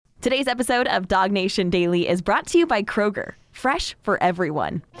Today's episode of Dog Nation Daily is brought to you by Kroger, fresh for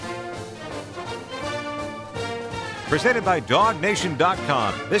everyone. Presented by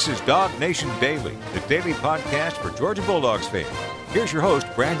DogNation.com. This is Dog Nation Daily, the daily podcast for Georgia Bulldogs fans. Here's your host,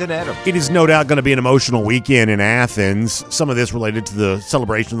 Brandon Adams. It is no doubt going to be an emotional weekend in Athens. Some of this related to the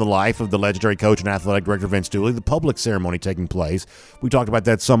celebration of the life of the legendary coach and athletic director Vince Dooley, the public ceremony taking place. We talked about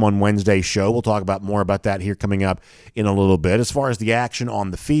that some on Wednesday's show. We'll talk about more about that here coming up in a little bit. As far as the action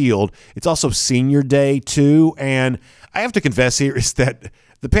on the field, it's also senior day too, and I have to confess here is that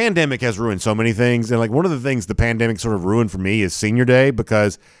the pandemic has ruined so many things, and like one of the things the pandemic sort of ruined for me is senior day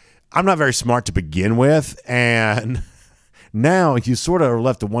because I'm not very smart to begin with, and now you sort of are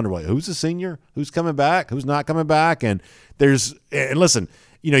left to wonder, well, who's a senior? Who's coming back? Who's not coming back? And listen,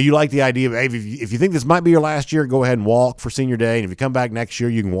 you know, you like the idea of, hey, if you think this might be your last year, go ahead and walk for senior day. And if you come back next year,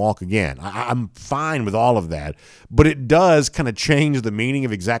 you can walk again. I'm fine with all of that. But it does kind of change the meaning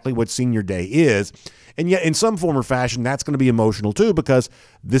of exactly what senior day is. And yet, in some form or fashion, that's going to be emotional too, because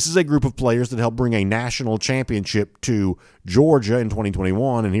this is a group of players that helped bring a national championship to Georgia in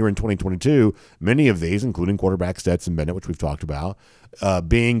 2021 and here in 2022. Many of these, including quarterback Stetson Bennett, which we've talked about,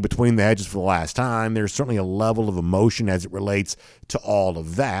 being between the edges for the last time. There's certainly a level of emotion as it relates to all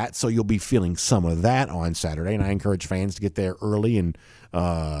of that. So you'll be feeling some of that on Saturday, and I encourage fans to get there early and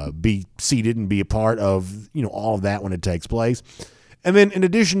be seated and be a part of, you know, all of that when it takes place. And then in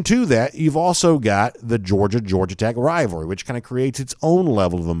addition to that, you've also got the Georgia Tech rivalry, which kind of creates its own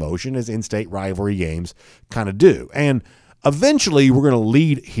level of emotion as in-state rivalry games kind of do. And eventually we're going to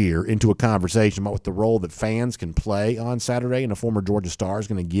lead here into a conversation about what the role that fans can play on Saturday, and a former Georgia Star is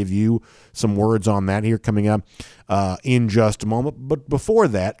going to give you some words on that here coming up in just a moment. But before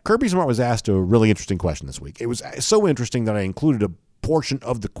that, Kirby Smart was asked a really interesting question this week. It was so interesting that I included a portion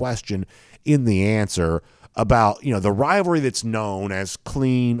of the question in the answer about, you know, the rivalry that's known as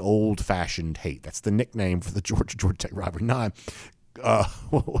clean, old-fashioned hate. That's the nickname for the Georgia Tech rivalry. Not,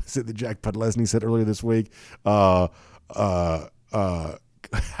 what was it that Jack Podlesny said earlier this week?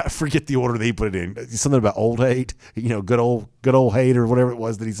 I forget the order that he put it in. Something about old hate, you know, good old hate or whatever it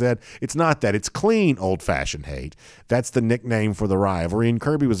was that he said. It's not that. It's clean, old-fashioned hate. That's the nickname for the rivalry. And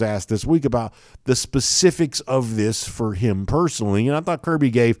Kirby was asked this week about the specifics of this for him personally. And I thought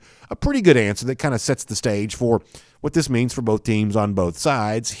Kirby gave a pretty good answer that kind of sets the stage for what this means for both teams on both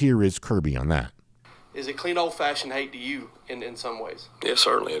sides. Here is Kirby on that. Is it clean, old-fashioned hate to you in some ways? Yeah,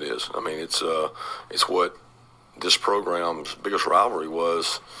 certainly it is. I mean, it's what this program's biggest rivalry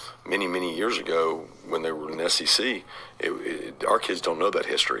was many years ago when they were in the SEC. Our kids don't know that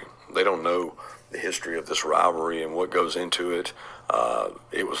history. They don't know the history of this rivalry and what goes into it.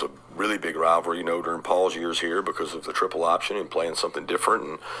 It was a really big rivalry, you know, during Paul's years here because of the triple option and playing something different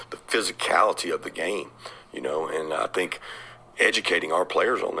and the physicality of the game, you know. And I think educating our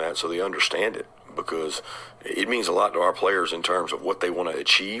players on that so they understand it, because it means a lot to our players in terms of what they want to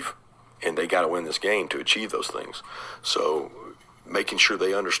achieve, and they got to win this game to achieve those things. So making sure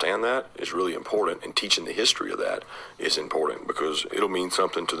they understand that is really important, and teaching the history of that is important because it'll mean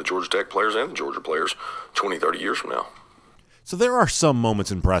something to the Georgia Tech players and the Georgia players 20, 30 years from now. So there are some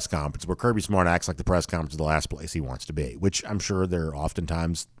moments in press conference where Kirby Smart acts like the press conference is the last place he wants to be, which I'm sure there are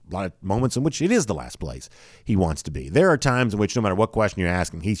oftentimes a lot of moments in which it is the last place he wants to be. There are times in which no matter what question you're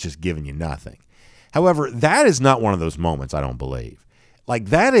asking, he's just giving you nothing. However, that is not one of those moments, I don't believe. Like,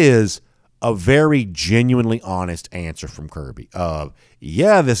 that is a very genuinely honest answer from Kirby of,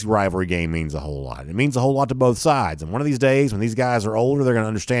 yeah, this rivalry game means a whole lot. It means a whole lot to both sides. And one of these days when these guys are older, they're going to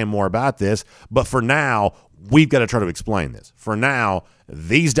understand more about this. But for now, we've got to try to explain this. For now,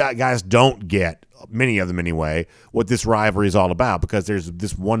 these guys don't get, many of them anyway, what this rivalry is all about, because there's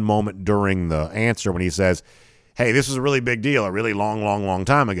this one moment during the answer when he says, hey, this was a really big deal a really long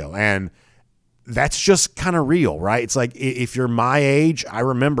time ago. And that's just kind of real, right? It's like, if you're my age, I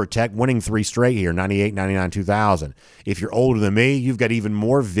remember Tech winning 3 straight here, 98, 99, 2000. If you're older than me, you've got even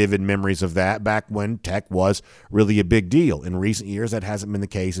more vivid memories of that back when Tech was really a big deal. In recent years, that hasn't been the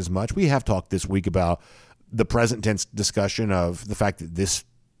case as much. We have talked this week about the present tense discussion of the fact that this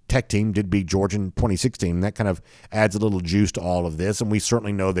Tech team did beat Georgia in 2016, and that kind of adds a little juice to all of this. And we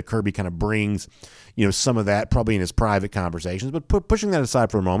certainly know that Kirby kind of brings, you know, some of that probably in his private conversations. But pushing that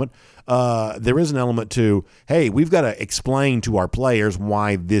aside for a moment, there is an element to, hey, we've got to explain to our players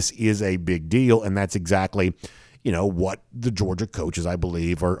why this is a big deal, and that's exactly, you know, what the Georgia coaches, I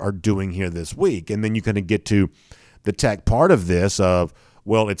believe, are doing here this week. And then you kind of get to the Tech part of this of,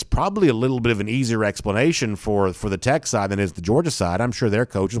 Well, it's probably a little bit of an easier explanation for the Tech side than is the Georgia side. I'm sure their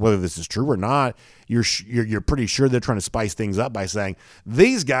coaches, whether this is true or not, you're pretty sure they're trying to spice things up by saying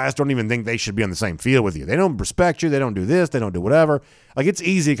these guys don't even think they should be on the same field with you. They don't respect you. They don't do this. They don't do whatever. Like, it's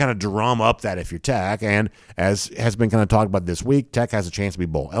easy to kind of drum up that if you're Tech. And as has been kind of talked about this week, Tech has a chance to be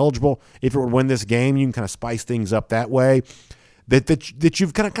bowl eligible. If it would win this game, you can kind of spice things up that way. That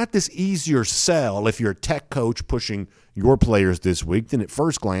you've kind of got this easier sell if you're a Tech coach pushing your players this week. Then at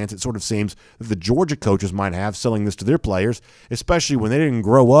first glance, it sort of seems that the Georgia coaches might have selling this to their players, especially when they didn't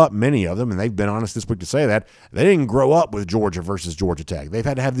grow up, many of them, and they've been honest this week to say that, they didn't grow up with Georgia versus Georgia Tech. They've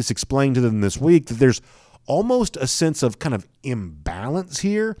had to have this explained to them this week that there's almost a sense of kind of imbalance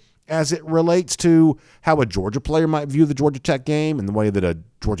here as it relates to how a Georgia player might view the Georgia Tech game and the way that a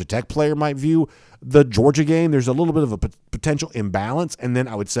Georgia Tech player might view the Georgia game. There's a little bit of a potential imbalance. And then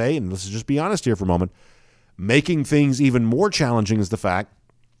I would say, and let's just be honest here for a moment, making things even more challenging is the fact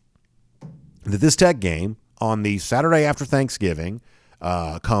that this Tech game on the Saturday after Thanksgiving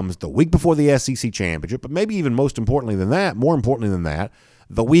comes the week before the SEC championship, but maybe even more importantly than that,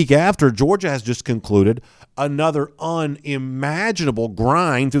 the week after Georgia has just concluded another unimaginable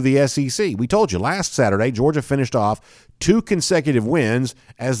grind through the SEC. We told you last Saturday, Georgia finished off 2 consecutive wins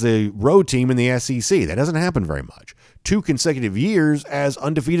as the road team in the SEC. That doesn't happen very much. 2 consecutive years as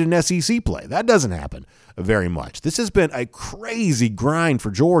undefeated in SEC play. That doesn't happen very much. This has been a crazy grind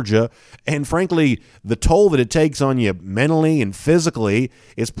for Georgia, and frankly, the toll that it takes on you mentally and physically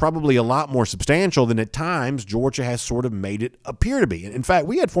is probably a lot more substantial than at times Georgia has sort of made it appear to be. In fact,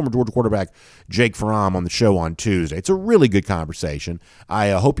 we had former Georgia quarterback Jake Fromm on the show on Tuesday. It's a really good conversation. I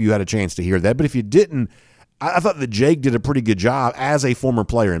hope you had a chance to hear that, but if you didn't, I thought that Jake did a pretty good job as a former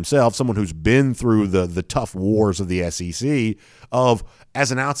player himself, someone who's been through the tough wars of the SEC, of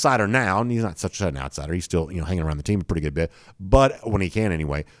as an outsider now, and he's not such an outsider, he's still hanging around the team a pretty good bit, but when he can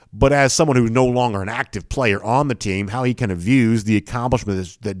anyway, but as someone who's no longer an active player on the team, how he kind of views the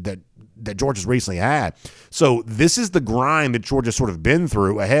accomplishments that Georgia's recently had. So this is the grind that Georgia's sort of been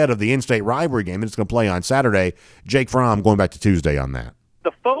through ahead of the in-state rivalry game, and it's going to play on Saturday. Jake Fromm going back to Tuesday on that.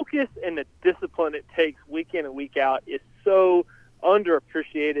 The focus and the discipline it takes week in and week out is so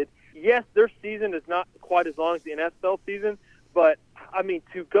underappreciated. Yes, their season is not quite as long as the NFL season, but, I mean,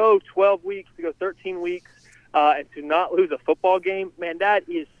 to go 12 weeks, to go 13 weeks, and to not lose a football game, man, that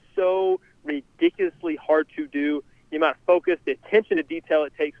is so ridiculously hard to do. The amount of focus, the attention to detail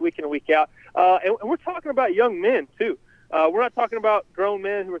it takes week in and week out. And we're talking about young men, too. We're not talking about grown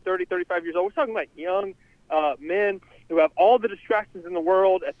men who are 30, 35 years old. We're talking about young men who have all the distractions in the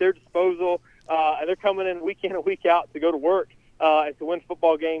world at their disposal, and they're coming in and week out to go to work and to win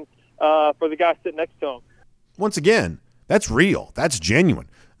football games for the guy sitting next to them. Once again, that's real. That's genuine.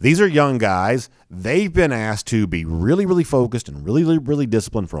 These are young guys. They've been asked to be really, really focused and really, really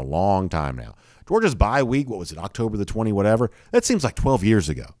disciplined for a long time now. Georgia's bye week, what was it, October the 20, whatever? That seems like 12 years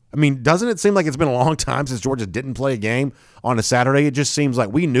ago. I mean, doesn't it seem like it's been a long time since Georgia didn't play a game on a Saturday? It just seems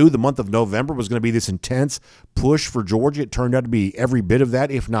like we knew the month of November was going to be this intense push for Georgia. It turned out to be every bit of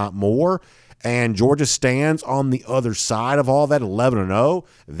that, if not more. And Georgia stands on the other side of all that, 11-0.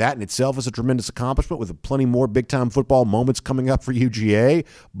 That in itself is a tremendous accomplishment with plenty more big-time football moments coming up for UGA.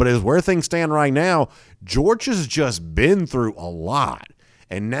 But as where things stand right now, Georgia's just been through a lot.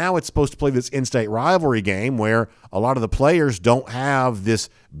 And now it's supposed to play this in-state rivalry game where a lot of the players don't have this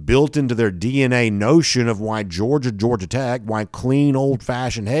built into their DNA notion of why Georgia Tech, why clean,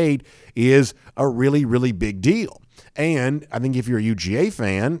 old-fashioned hate is a really, really big deal. And I think if you're a UGA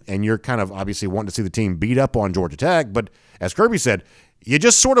fan and you're kind of obviously wanting to see the team beat up on Georgia Tech, but as Kirby said, you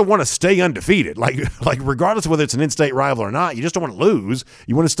just sort of want to stay undefeated. Like regardless of whether it's an in-state rival or not, you just don't want to lose.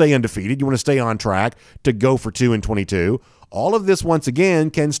 You want to stay undefeated. You want to stay on track to go for 2-22. All of this, once again,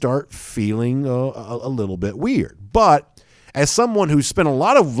 can start feeling a little bit weird. But as someone who spent a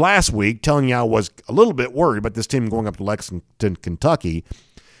lot of last week telling you I was a little bit worried about this team going up to Lexington, Kentucky,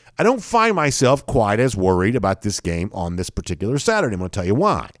 I don't find myself quite as worried about this game on this particular Saturday. I'm going to tell you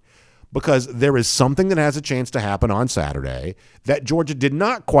why. Because there is something that has a chance to happen on Saturday that Georgia did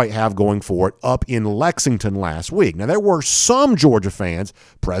not quite have going for it up in Lexington last week. Now, there were some Georgia fans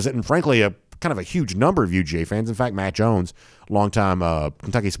present, and frankly, kind of a huge number of UGA fans. In fact, Matt Jones, longtime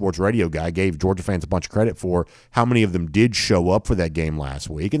Kentucky sports radio guy, gave Georgia fans a bunch of credit for how many of them did show up for that game last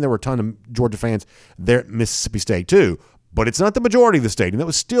week. And there were a ton of Georgia fans there at Mississippi State, too. But it's not the majority of the stadium. That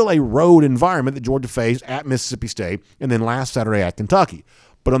was still a road environment that Georgia faced at Mississippi State and then last Saturday at Kentucky.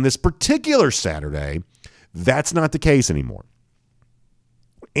 But on this particular Saturday, that's not the case anymore.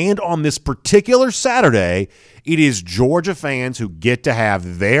 And on this particular Saturday, it is Georgia fans who get to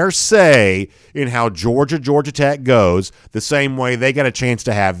have their say in how Georgia Tech goes, the same way they got a chance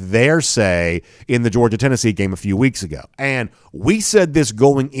to have their say in the Georgia-Tennessee game a few weeks ago. And we said this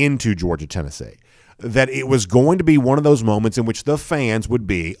going into Georgia-Tennessee, that it was going to be one of those moments in which the fans would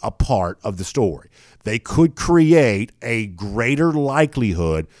be a part of the story. They could create a greater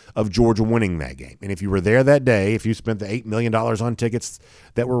likelihood of Georgia winning that game. And if you were there that day, if you spent the $8 million on tickets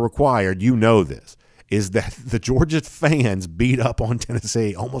that were required, you know this, is that the Georgia fans beat up on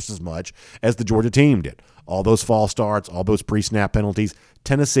Tennessee almost as much as the Georgia team did. All those false starts, all those pre-snap penalties,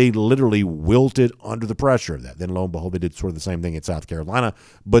 Tennessee literally wilted under the pressure of that. Then lo and behold, they did sort of the same thing at South Carolina.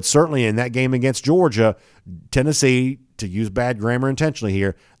 But certainly in that game against Georgia, Tennessee, to use bad grammar intentionally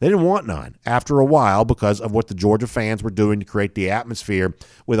here, they didn't want none after a while because of what the Georgia fans were doing to create the atmosphere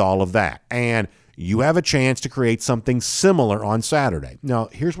with all of that. And you have a chance to create something similar on Saturday. Now,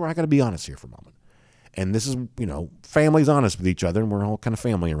 here's where I got to be honest here for a moment. And this is, family's honest with each other, and we're all kind of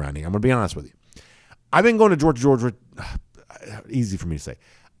family around here. I'm going to be honest with you. I've been going to Georgia, easy for me to say.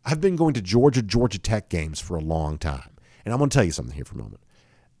 I've been going to Georgia Tech games for a long time. And I'm going to tell you something here for a moment.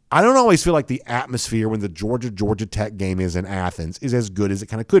 I don't always feel like the atmosphere when the Georgia Tech game is in Athens is as good as it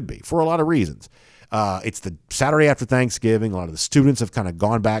kind of could be for a lot of reasons. It's the Saturday after Thanksgiving. A lot of the students have kind of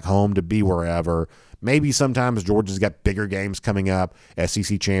gone back home to be wherever. Maybe sometimes Georgia's got bigger games coming up,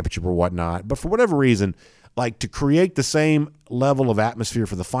 SEC championship or whatnot. But for whatever reason, like to create the same level of atmosphere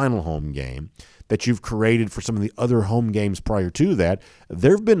for the final home game that you've created for some of the other home games prior to that,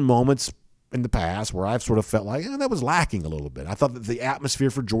 there have been moments in the past where I've sort of felt like that was lacking a little bit. I thought that the atmosphere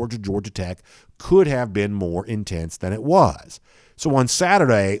for Georgia Tech could have been more intense than it was. So on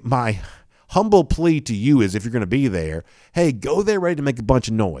Saturday, my humble plea to you is if you're going to be there, hey, go there ready to make a bunch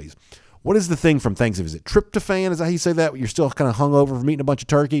of noise. What is the thing from Thanksgiving? Is it tryptophan? Is that how you say that? You're still kind of hungover from eating a bunch of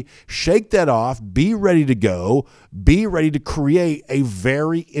turkey? Shake that off. Be ready to go. Be ready to create a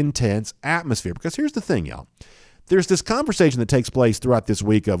very intense atmosphere. Because here's the thing, y'all. There's this conversation that takes place throughout this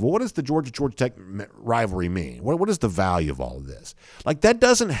week of, well, what does the Georgia Tech rivalry mean? What is the value of all of this? Like, that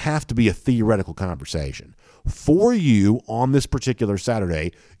doesn't have to be a theoretical conversation. For you on this particular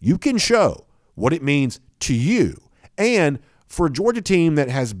Saturday, you can show what it means to you. And for a Georgia team that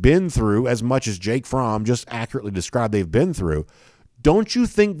has been through as much as Jake Fromm just accurately described they've been through, don't you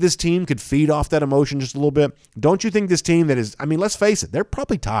think this team could feed off that emotion just a little bit? Don't you think this team that is, let's face it, they're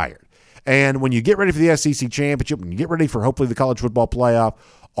probably tired. And when you get ready for the SEC championship, when you get ready for hopefully the college football playoff,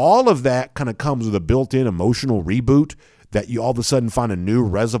 all of that kind of comes with a built-in emotional reboot that you all of a sudden find a new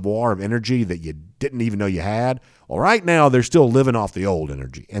reservoir of energy that you didn't even know you had. Well, right now, they're still living off the old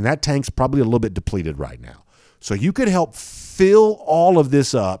energy, and that tank's probably a little bit depleted right now. So you could help fill all of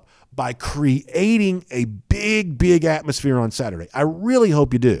this up by creating a big atmosphere on Saturday. I really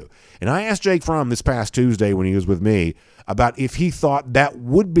hope you do. And I asked Jake Fromm this past Tuesday when he was with me about if he thought that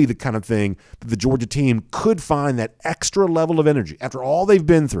would be the kind of thing that the Georgia team could find that extra level of energy after all they've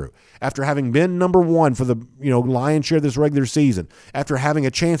been through, after having been number one for the lion's share of this regular season, after having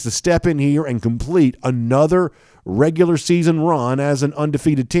a chance to step in here and complete another regular season run as an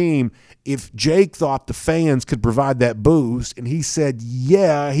undefeated team. If Jake thought the fans could provide that boost, and he said,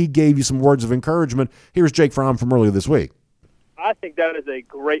 yeah, he gave you some words of encouragement. Here's Jake Fromm from earlier this week. I think that is a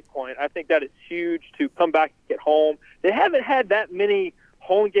great point. I think that is huge to come back and get home. They haven't had that many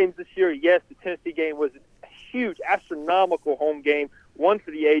home games this year. Yes, the Tennessee game was a huge, astronomical home game, one for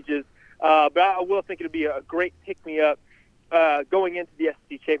the ages. But I will think it'll be a great pick-me-up going into the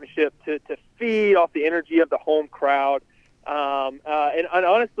SEC championship to feed off the energy of the home crowd. And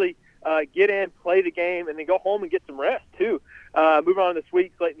honestly, get in, play the game, and then go home and get some rest, too. Moving on this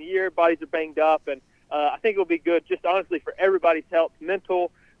week, late in the year, bodies are banged up, and I think it'll be good just honestly for everybody's health,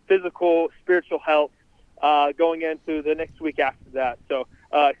 mental, physical, spiritual health, going into the next week after that. So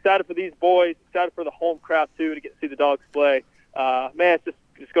excited for these boys, excited for the home crowd, too, to get to see the Dogs play. Man,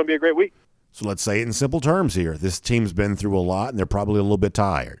 it's going to be a great week. So let's say it in simple terms here. This team's been through a lot, and they're probably a little bit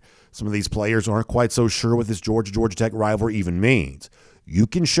tired. Some of these players aren't quite so sure what this Georgia Tech rivalry even means. You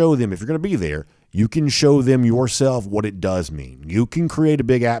can show them, if you're going to be there, you can show them yourself what it does mean. You can create a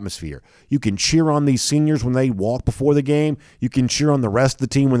big atmosphere. You can cheer on these seniors when they walk before the game. You can cheer on the rest of the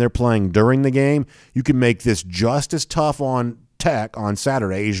team when they're playing during the game. You can make this just as tough on Tech on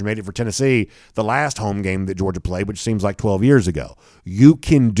Saturday as you made it for Tennessee, the last home game that Georgia played, which seems like 12 years ago. You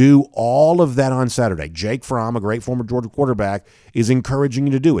can do all of that on Saturday. Jake Fromm, a great former Georgia quarterback, is encouraging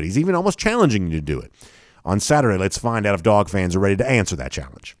you to do it. He's even almost challenging you to do it. On Saturday, let's find out if Dog fans are ready to answer that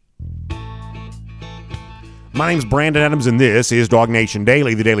challenge. My name's Brandon Adams, and this is Dog Nation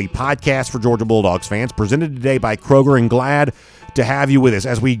Daily, the daily podcast for Georgia Bulldogs fans, presented today by Kroger and Glad. to have you with us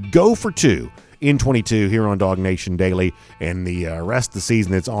as we go for 2 in 22 here on Dog Nation Daily, and the rest of the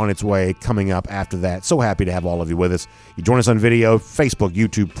season that's on its way coming up after that. So happy to have all of you with us. You join us on video, Facebook,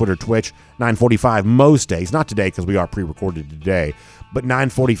 YouTube, Twitter, Twitch, 9:45 most days. Not today because we are pre-recorded today, but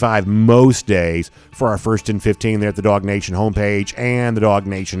 9:45 most days for our 1st and 15 there at the Dog Nation homepage and the Dog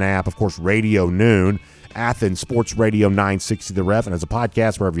Nation app. Of course, Radio Noon, Athens Sports Radio 960 The Ref, and as a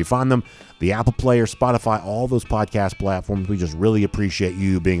podcast wherever you find them, the Apple Player, Spotify, all those podcast platforms. We just really appreciate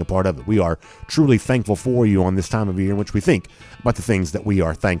you being a part of it. We are truly thankful for you on this time of year in which we think about the things that we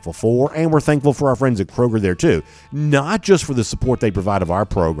are thankful for, and we're thankful for our friends at Kroger there too. Not just for the support they provide of our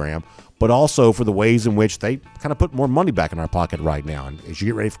program, but also for the ways in which they kind of put more money back in our pocket right now. And as you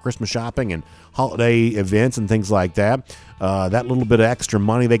get ready for Christmas shopping and holiday events and things like that, that little bit of extra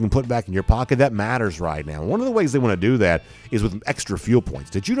money they can put back in your pocket, that matters right now. One of the ways they want to do that is with extra fuel points.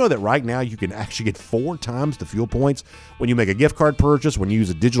 Did you know that right now you can actually get 4 times the fuel points when you make a gift card purchase, when you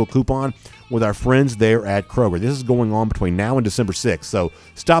use a digital coupon with our friends there at Kroger? This is going on between now and December 6th. So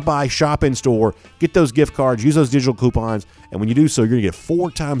stop by, shop in store, get those gift cards, use those digital coupons, and when you do so, you're going to get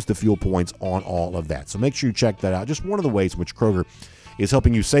 4 times the fuel points on all of that. So make sure you check that out. Just one of the ways in which Kroger is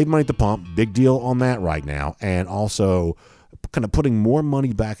helping you save money at the pump. Big deal on that right now. And also kind of putting more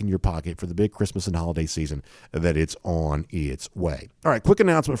money back in your pocket for the big Christmas and holiday season that it's on its way. All right, quick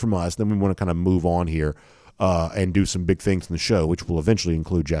announcement from us. Then we want to kind of move on here and do some big things in the show, which will eventually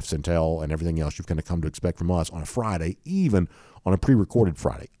include Jeff Sentell and everything else you've kind of come to expect from us on a Friday, even on a pre-recorded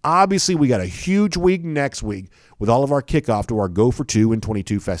Friday. Obviously, we got a huge week next week with all of our kickoff to our Go for 2 in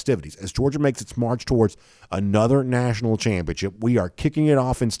 22 festivities. As Georgia makes its march towards another national championship, we are kicking it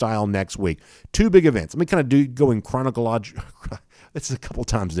off in style next week. 2 big events. Let me kind of go in chronological. This is a couple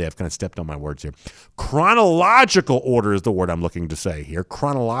times today. I've kind of stepped on my words here. Chronological order is the word I'm looking to say here.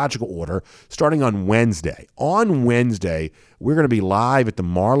 Chronological order, starting on Wednesday. On Wednesday, we're going to be live at the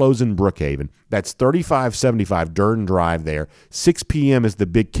Marlowe's in Brookhaven. That's 3575 Durden Drive there. 6 p.m. is the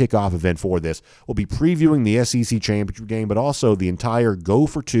big kickoff event for this. We'll be previewing the SEC championship game, but also the entire Go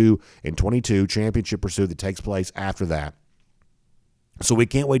for 2 in 22 championship pursuit that takes place after that. So we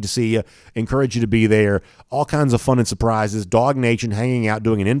can't wait to see you. Encourage you to be there. All kinds of fun and surprises. Dog Nation hanging out,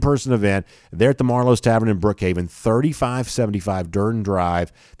 doing an in-person event there at the Marlowe's Tavern in Brookhaven, 3575 Durden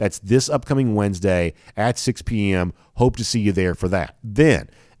Drive. That's this upcoming Wednesday at 6 p.m. Hope to see you there for that. Then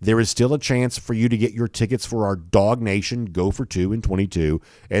there is still a chance for you to get your tickets for our Dog Nation Go for 2 in 22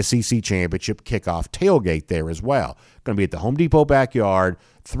 SEC Championship kickoff tailgate there as well. Going to be at the Home Depot backyard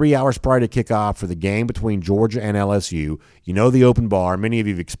 3 hours prior to kickoff for the game between Georgia and LSU. You know the open bar. Many of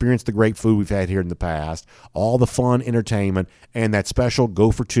you have experienced the great food we've had here in the past, all the fun entertainment, and that special Go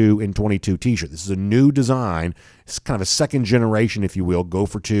for 2 in 22 t-shirt. This is a new design. It's kind of a second generation, if you will, Go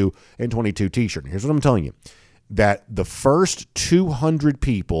for 2 in 22 t-shirt. And here's what I'm telling you. That the first 200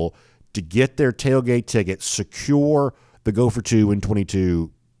 people to get their tailgate ticket secure the Go for 2 in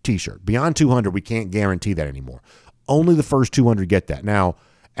 22 t-shirt. Beyond 200, we can't guarantee that anymore. Only the first 200 get that. Now,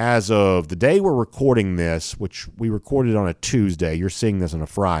 as of the day we're recording this, which we recorded on a Tuesday, you're seeing this on a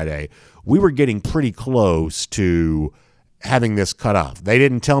Friday, we were getting pretty close to having this cut off. They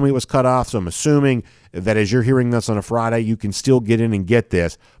didn't tell me it was cut off, so I'm assuming that as you're hearing this on a Friday, you can still get in and get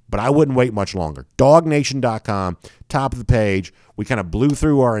this, but I wouldn't wait much longer. DogNation.com, top of the page. We kind of blew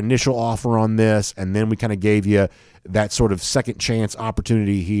through our initial offer on this, and then we kind of gave you that sort of second chance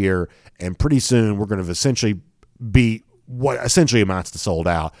opportunity here, and pretty soon we're going to essentially be what essentially amounts to sold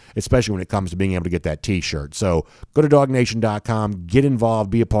out, especially when it comes to being able to get that t-shirt. So go to DogNation.com, get involved,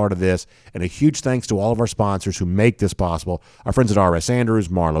 be a part of this, and a huge thanks to all of our sponsors who make this possible. Our friends at R.S. Andrews,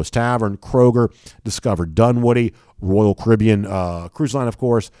 Marlowe's Tavern, Kroger, Discover Dunwoody, Royal Caribbean Cruise Line, of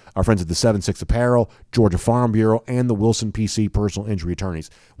course, our friends at the 7-6 Apparel, Georgia Farm Bureau, and the Wilson PC Personal Injury Attorneys.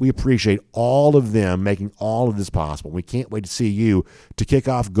 We appreciate all of them making all of this possible. We can't wait to see you to kick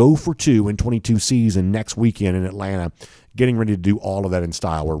off Go for 2 in 22 season next weekend in Atlanta. Getting ready to do all of that in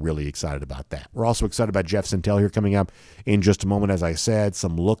style. We're really excited about that. We're also excited about Jeff Sentell here coming up in just a moment. As I said,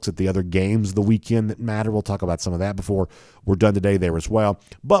 some looks at the other games of the weekend that matter. We'll talk about some of that before we're done today there as well.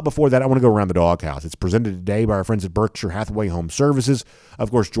 But before that, I want to go around the doghouse. It's presented today by our friends at Berkshire Hathaway Home Services.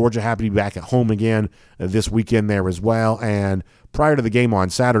 Of course, Georgia happy to be back at home again this weekend there as well. And prior to the game on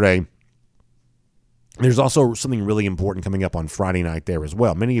Saturday, there's also something really important coming up on Friday night there as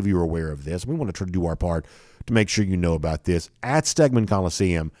well. Many of you are aware of this. We want to try to do our part to make sure you know about this. At Stegman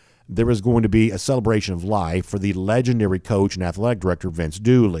Coliseum, there is going to be a celebration of life for the legendary coach and athletic director, Vince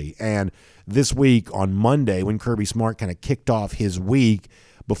Dooley. And this week on Monday, when Kirby Smart kind of kicked off his week,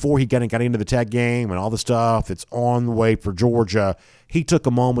 before he got into the Tech game and all the stuff that's on the way for Georgia, he took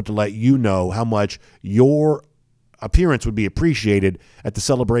a moment to let you know how much your appearance would be appreciated at the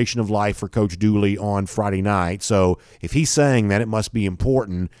celebration of life for Coach Dooley on Friday night. So if he's saying that, it must be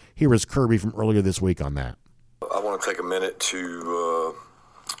important. Here is Kirby from earlier this week on that. I want to take a minute to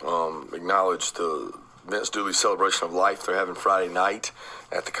acknowledge the Vince Dooley celebration of life they're having Friday night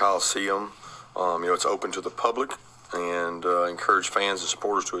at the Coliseum. It's open to the public, and encourage fans and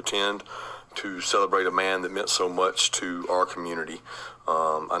supporters to attend to celebrate a man that meant so much to our community.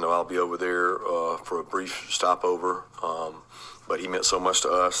 I know I'll be over there for a brief stopover, but he meant so much to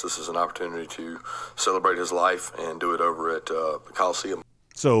us. This is an opportunity to celebrate his life and do it over at the Coliseum.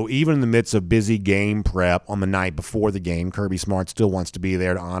 So even in the midst of busy game prep on the night before the game, Kirby Smart still wants to be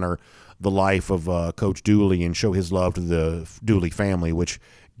there to honor the life of Coach Dooley and show his love to the Dooley family, which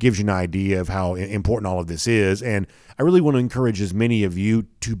gives you an idea of how important all of this is. And I really want to encourage as many of you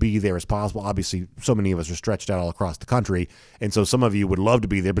to be there as possible. Obviously, so many of us are stretched out all across the country, and so some of you would love to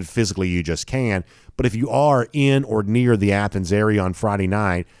be there, but physically you just can't. But if you are in or near the Athens area on Friday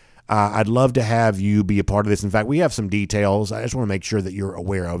night, I'd love to have you be a part of this. In fact, we have some details. I just want to make sure that you're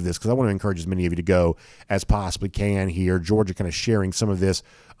aware of this because I want to encourage as many of you to go as possibly can here. Georgia kind of sharing some of this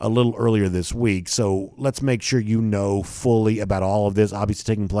a little earlier this week. So let's make sure you know fully about all of this,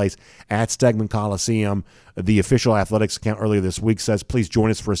 obviously taking place at Stegman Coliseum. The official athletics account earlier this week says, please join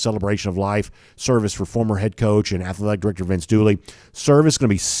us for a celebration of life service for former head coach and athletic director Vince Dooley. Service is going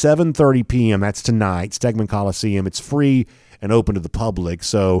to be 7:30 p.m. That's tonight, Stegman Coliseum. It's free and open to the public.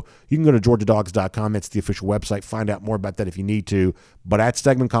 So you can go to GeorgiaDogs.com. That's the official website. Find out more about that if you need to. But at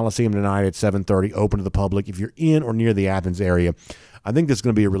Stegman Coliseum tonight at 7:30, open to the public. If you're in or near the Athens area, I think this is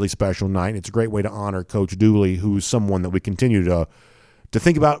going to be a really special night. It's a great way to honor Coach Dooley, who's someone that we continue to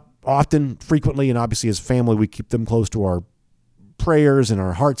think about often, frequently, and obviously as family, we keep them close to our prayers and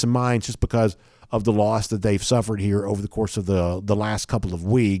our hearts and minds just because of the loss that they've suffered here over the course of the last couple of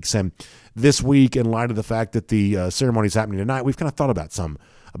weeks. And this week, in light of the fact that the ceremony is happening tonight, we've kind of thought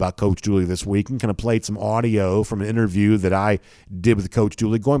about Coach Dooley this week and kind of played some audio from an interview that I did with Coach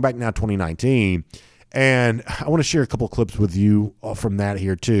Dooley going back now 2019. And I want to share a couple of clips with you from that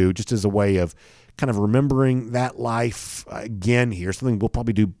here too, just as a way of kind of remembering that life again here, something we'll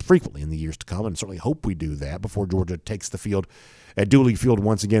probably do frequently in the years to come, and certainly hope we do that before Georgia takes the field at Dooley Field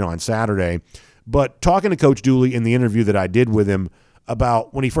once again on Saturday. But talking to Coach Dooley in the interview that I did with him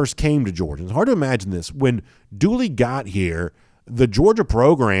about when he first came to Georgia, it's hard to imagine this. When Dooley got here, the Georgia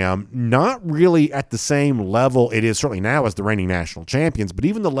program, not really at the same level it is certainly now as the reigning national champions, but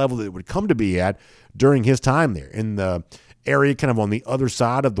even the level that it would come to be at during his time there in the area kind of on the other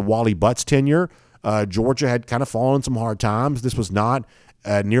side of the Wally Butts tenure. Georgia had kind of fallen some hard times. This was not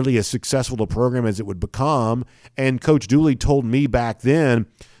nearly as successful a program as it would become. And Coach Dooley told me back then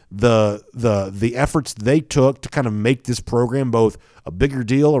the efforts they took to kind of make this program both a bigger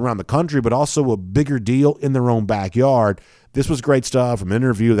deal around the country, but also a bigger deal in their own backyard. This was great stuff from an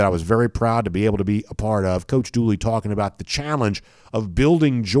interview that I was very proud to be able to be a part of. Coach Dooley talking about the challenge of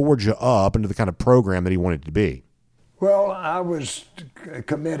building Georgia up into the kind of program that he wanted to be. Well, I was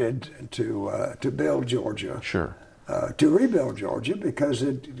committed to build Georgia. Sure. To rebuild Georgia because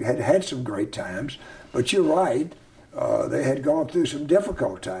it had had some great times. But you're right, they had gone through some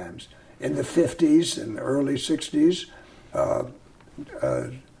difficult times in the 50s and the early 60s.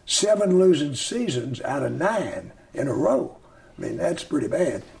 7 losing seasons out of 9 in a row. I mean, that's pretty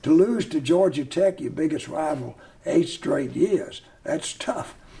bad. To lose to Georgia Tech, your biggest rival, 8 straight years, that's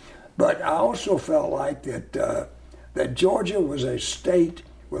tough. But I also felt like that Georgia was a state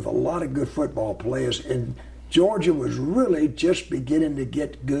with a lot of good football players, and Georgia was really just beginning to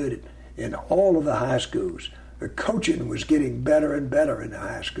get good in all of the high schools. The coaching was getting better and better in the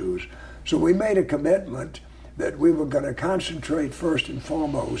high schools. So we made a commitment that we were going to concentrate first and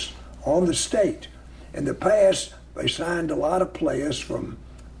foremost on the state. In the past, they signed a lot of players from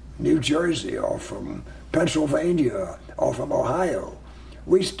New Jersey or from Pennsylvania or from Ohio.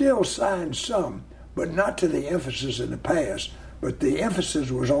 We still signed some, but not to the emphasis in the past, but the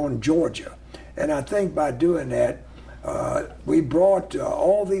emphasis was on Georgia. And I think by doing that, we brought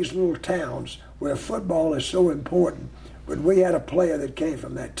all these little towns where football is so important, but we had a player that came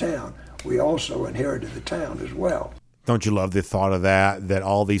from that town. We also inherited the town as well. Don't you love the thought of that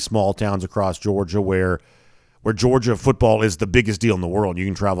all these small towns across Georgia where Georgia football is the biggest deal in the world. You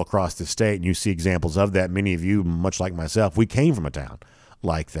can travel across the state and you see examples of that. Many of you, much like myself, we came from a town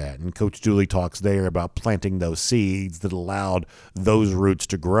like that. And Coach Dooley talks there about planting those seeds that allowed those roots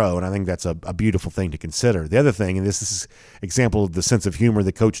to grow. And I think that's a beautiful thing to consider. The other thing, and this is an example of the sense of humor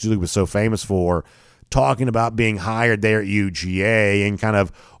that Coach Dooley was so famous for, talking about being hired there at UGA and kind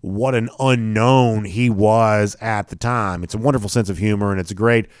of what an unknown he was at the time. It's a wonderful sense of humor, and it's a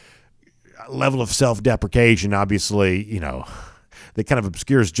great level of self-deprecation, obviously, that kind of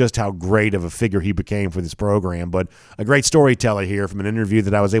obscures just how great of a figure he became for this program. But a great storyteller here from an interview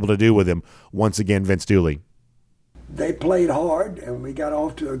that I was able to do with him. Once again, Vince Dooley. They played hard, and we got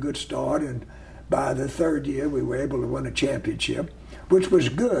off to a good start, and by the third year, we were able to win a championship, which was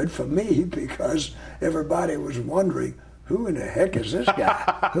good for me because everybody was wondering, who in the heck is this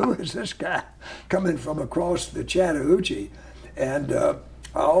guy? Who is this guy coming from across the Chattahoochee? And I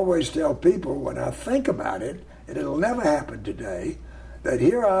always tell people when I think about it, and it'll never happen today, that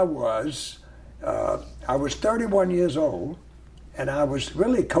here I was 31 years old, and I was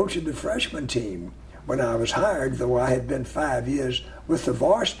really coaching the freshman team when I was hired, though I had been 5 years with the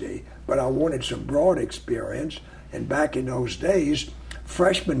varsity, but I wanted some broad experience. And back in those days,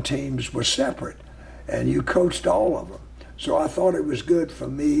 freshman teams were separate, and you coached all of them. So I thought it was good for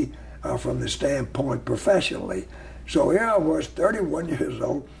me from the standpoint professionally. So here I was, 31 years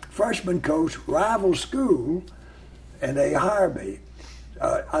old, freshman coach, rival school, and they hired me.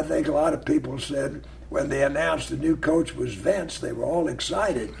 I think a lot of people said when they announced the new coach was Vince, they were all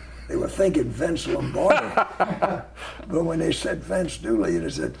excited. They were thinking Vince Lombardi. But when they said Vince Dooley, they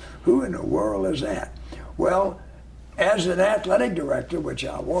said, who in the world is that? Well, as an athletic director, which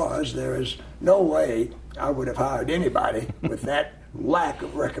I was, there is no way I would have hired anybody with that lack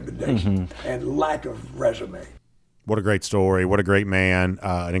of recommendation and lack of resume. What a great story. What a great man.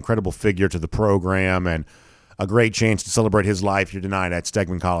 An incredible figure to the program, and a great chance to celebrate his life here tonight at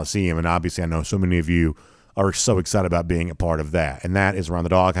Stegeman Coliseum. And obviously, I know so many of you are so excited about being a part of that. And that is Around the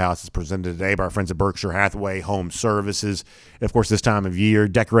Doghouse. It's presented today by our friends at Berkshire Hathaway Home Services. And of course, this time of year,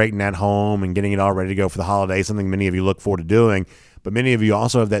 decorating that home and getting it all ready to go for the holidays, something many of you look forward to doing. But many of you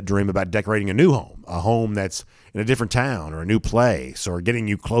also have that dream about decorating a new home, a home that's in a different town or a new place, or getting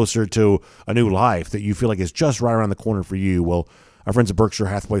you closer to a new life that you feel like is just right around the corner for you. Well, our friends at Berkshire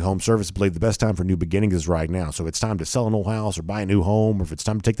Hathaway Home Service believe the best time for new beginnings is right now. So if it's time to sell an old house or buy a new home, or if it's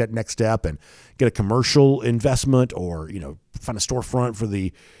time to take that next step and get a commercial investment, or find a storefront for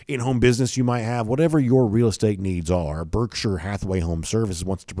the in-home business you might have, whatever your real estate needs are, Berkshire Hathaway Home Services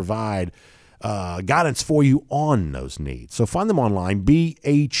wants to provide guidance for you on those needs. So find them online,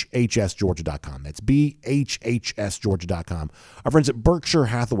 bhhsgeorgia.com. That's bhhsgeorgia.com. Our friends at Berkshire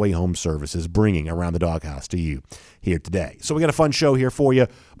Hathaway Home Services bringing Around the Doghouse to you here today. So we got a fun show here for you.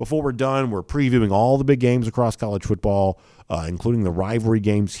 Before we're done, we're previewing all the big games across college football, including the rivalry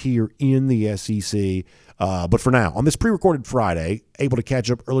games here in the SEC. But for now, on this pre-recorded Friday, able to catch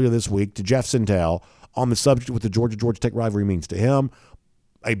up earlier this week to Jeff Sentell on the subject what the Georgia Tech rivalry means to him.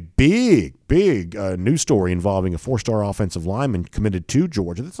 A big news story involving a four-star offensive lineman committed to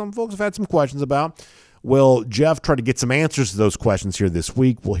Georgia that some folks have had some questions about. Well, Jeff tried to get some answers to those questions here this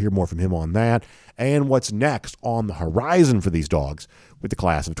week. We'll hear more from him on that and what's next on the horizon for these dogs with the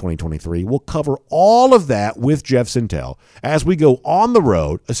class of 2023. We'll cover all of that with Jeff Sentell as we go on the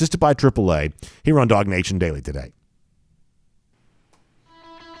road, assisted by AAA, here on Dog Nation Daily today.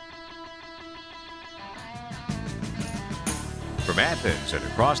 From Athens and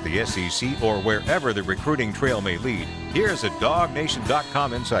across the SEC or wherever the recruiting trail may lead, here's a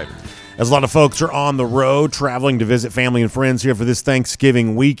DogNation.com insider. As a lot of folks are on the road traveling to visit family and friends here for this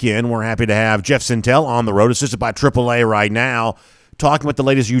Thanksgiving weekend, we're happy to have Jeff Sentell on the road, assisted by AAA right now, talking about the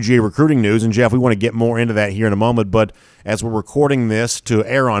latest UGA recruiting news. And, Jeff, we want to get more into that here in a moment. But as we're recording this to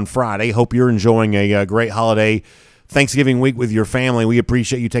air on Friday, hope you're enjoying a great holiday Thanksgiving week with your family. We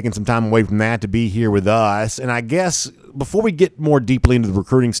appreciate you taking some time away from that to be here with us. And I guess before we get more deeply into the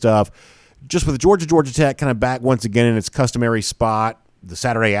recruiting stuff, just with Georgia Tech kind of back once again in its customary spot, the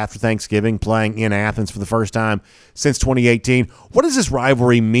Saturday after Thanksgiving, playing in Athens for the first time since 2018. What does this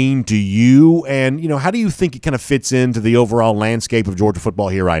rivalry mean to you? And, how do you think it kind of fits into the overall landscape of Georgia football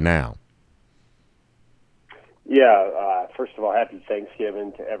here right now? Yeah, first of all, happy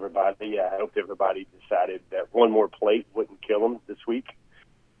Thanksgiving to everybody. I hope everybody decided that one more plate wouldn't kill them this week.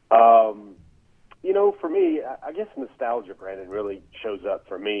 For me, I guess nostalgia, Brandon, really shows up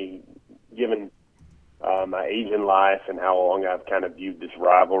for me, given my age in life and how long I've kind of viewed this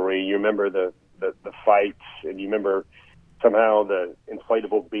rivalry. You remember the fights, and you remember somehow the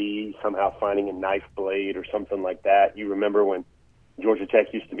inflatable bee somehow finding a knife blade or something like that. You remember when Georgia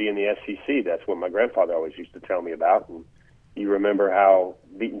Tech used to be in the SEC. That's what my grandfather always used to tell me about. And you remember how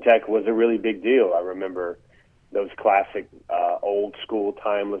beating Tech was a really big deal. I remember those classic old school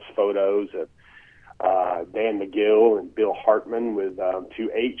timeless photos of Dan McGill and Bill Hartman with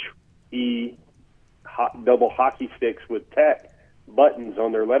two HE double hockey sticks with Tech buttons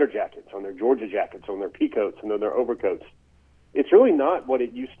on their letter jackets, on their Georgia jackets, on their peacoats, and on their overcoats. It's really not what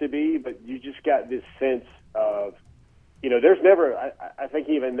it used to be, but you just got this sense of I think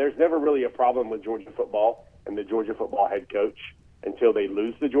there's never really a problem with Georgia football and the Georgia football head coach until they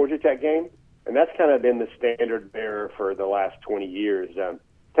lose the Georgia Tech game. And that's kind of been the standard bearer for the last 20 years.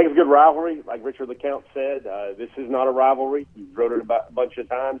 Take a good rivalry, like Richard LeCount said. This is not a rivalry. He wrote it about a bunch of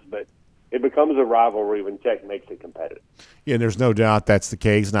times, but it becomes a rivalry when Tech makes it competitive. Yeah, and there's no doubt that's the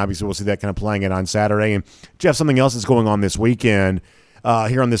case, and obviously we'll see that kind of playing it on Saturday. And, Jeff, something else that's going on this weekend,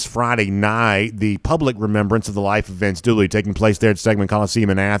 here on this Friday night, the public remembrance of the life of Vince Dooley taking place there at Stegeman Coliseum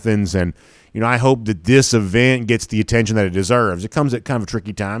in Athens. And, I hope that this event gets the attention that it deserves. It comes at kind of a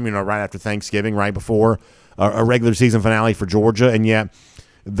tricky time, right after Thanksgiving, right before a regular season finale for Georgia, and yet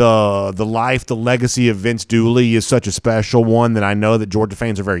the life, the legacy of Vince Dooley is such a special one that I know that Georgia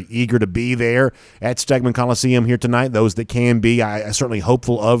fans are very eager to be there at Stegeman Coliseum here tonight. Those that can be, I'm certainly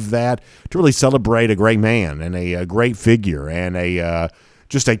hopeful of that, to really celebrate a great man and a great figure and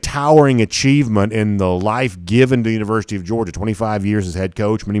just a towering achievement in the life given to the University of Georgia. 25 years as head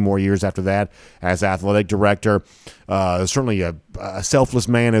coach, many more years after that as athletic director. Certainly a selfless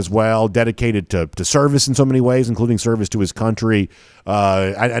man as well, dedicated to service in so many ways, including service to his country.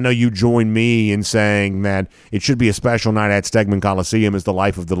 I know you join me in saying that it should be a special night at Stegeman Coliseum as the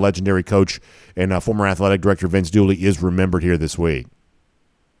life of the legendary coach and former athletic director Vince Dooley is remembered here this week.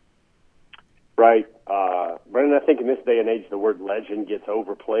 Right. Brendan, I think in this day and age, the word legend gets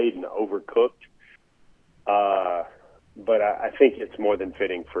overplayed and overcooked. But I think it's more than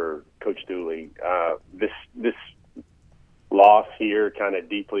fitting for Coach Dooley. This loss here kind of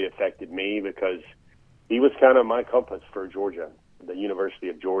deeply affected me because he was kind of my compass for Georgia, the University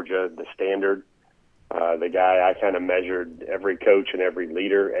of Georgia, the standard, the guy I kind of measured every coach and every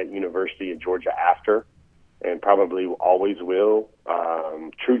leader at University of Georgia after, and probably always will.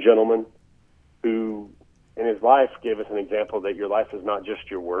 True gentleman who in his life gave us an example that your life is not just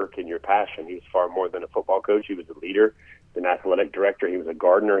your work and your passion. He was far more than a football coach. He was a leader, an athletic director. He was a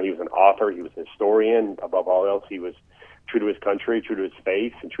gardener. He was an author. He was a historian. Above all else, he was true to his country, true to his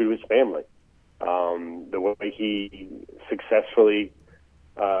faith, and true to his family. The way he successfully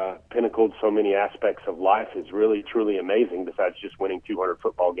pinnacled so many aspects of life is really, truly amazing, besides just winning 200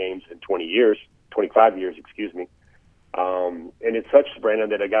 football games in 25 years, excuse me. And it's such, Brandon,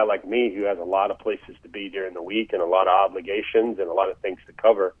 that a guy like me who has a lot of places to be during the week and a lot of obligations and a lot of things to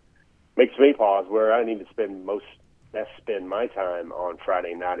cover makes me pause where I need to spend my time on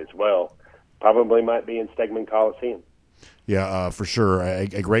Friday night as well. Probably might be in Stegeman Coliseum. Yeah, for sure. A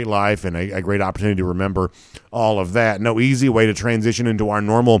great life and a great opportunity to remember all of that. No easy way to transition into our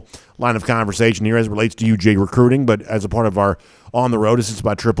normal line of conversation here as it relates to UJ recruiting, but as a part of our On the Road Assistance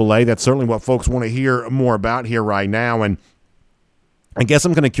by AAA, that's certainly what folks want to hear more about here right now. And I guess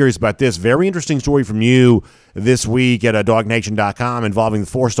I'm kind of curious about this. Very interesting story from you this week at DogNation.com involving the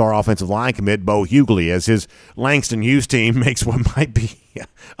four-star offensive line commit, Bo Hughley, as his Langston Hughes team makes what might be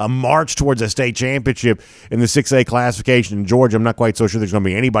a march towards a state championship in the 6A classification in Georgia. I'm not quite so sure there's going to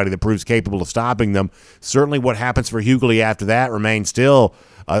be anybody that proves capable of stopping them. Certainly what happens for Hughley after that remains still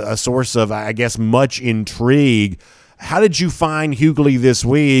a source of, I guess, much intrigue. How did you find Hughley this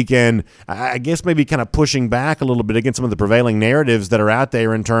week? And I guess maybe kind of pushing back a little bit against some of the prevailing narratives that are out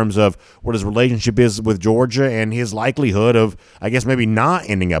there in terms of what his relationship is with Georgia and his likelihood of, I guess, maybe not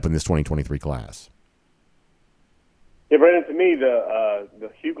ending up in this 2023 class. Yeah, Brandon, to me,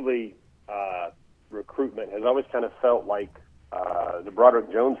 the Hughley recruitment has always kind of felt like the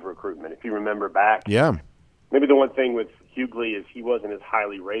Broderick Jones recruitment, if you remember back. Yeah. Maybe the one thing with Hughley is he wasn't as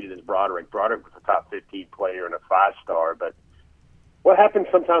highly rated as Broderick. Broderick was a top 15 player and a 5-star. But what happens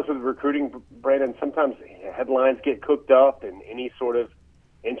sometimes with recruiting, Brandon, sometimes headlines get cooked up and any sort of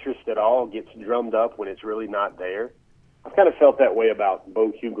interest at all gets drummed up when it's really not there. I've kind of felt that way about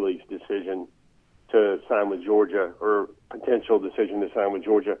Bo Hughley's decision to sign with Georgia, or potential decision to sign with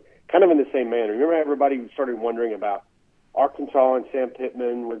Georgia, kind of in the same manner. Remember everybody started wondering about Arkansas and Sam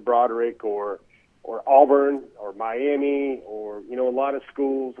Pittman with Broderick, or Auburn, or Miami, or, a lot of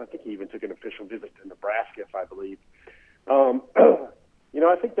schools. I think he even took an official visit to Nebraska, if I believe.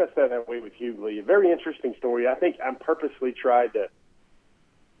 I think that's that way with Hughley. A very interesting story. I think I'm purposely tried to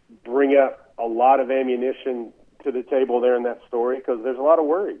bring up a lot of ammunition to the table there in that story because there's a lot of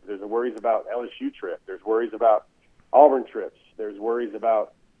worries. There's worries about LSU trip. There's worries about Auburn trips. There's worries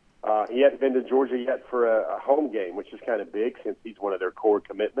about he hadn't been to Georgia yet for a home game, which is kind of big since he's one of their core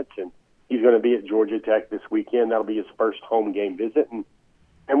commitments, and he's going to be at Georgia Tech this weekend. That'll be his first home game visit.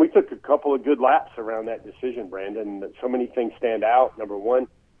 And we took a couple of good laps around that decision, Brandon. So many things stand out. Number one,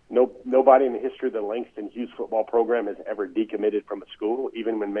 nobody in the history of the Langston Hughes football program has ever decommitted from a school,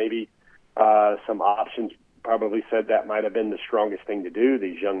 even when maybe some options probably said that might have been the strongest thing to do.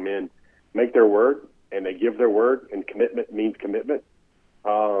 These young men make their word. and they give their word, and commitment means commitment.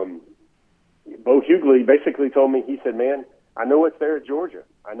 Bo Hughley basically told me, he said, man, I know it's there at Georgia.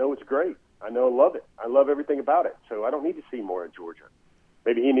 I know it's great. I know I love it. I love everything about it. So I don't need to see more at Georgia.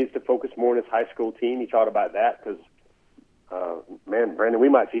 Maybe he needs to focus more on his high school team. He thought about that because, man, Brandon, we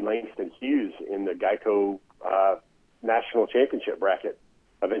might see Langston Hughes in the Geico national championship bracket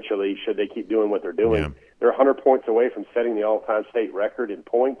eventually, should they keep doing what they're doing. Yeah. They're 100 points away from setting the all-time state record in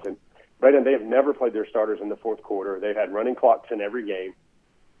points. And, Brandon, they have never played their starters in the fourth quarter. They've had running clocks in every game.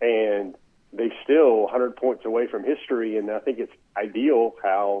 And they're still 100 points away from history, and I think it's ideal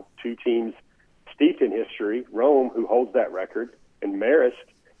how two teams steeped in history, Rome, who holds that record, and Marist,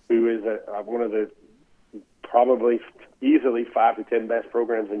 who is one of the probably easily 5 to 10 best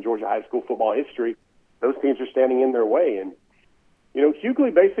programs in Georgia high school football history. Those teams are standing in their way. And, you know,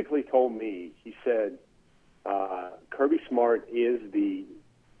 Hughley basically told me, he said, Kirby Smart is the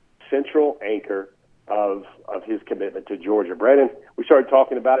central anchor of his commitment to Georgia. Brandon, we started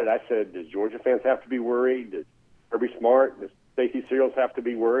talking about it. I said, does Georgia fans have to be worried? Does Kirby Smart, does Stacey Searles have to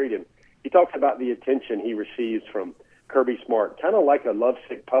be worried? And he talks about the attention he receives from Kirby Smart, kind of like a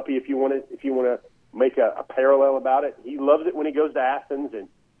lovesick puppy, if you want to make a parallel about it. He loves it when he goes to Athens and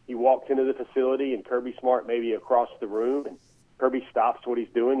he walks into the facility and Kirby Smart maybe across the room, and Kirby stops what he's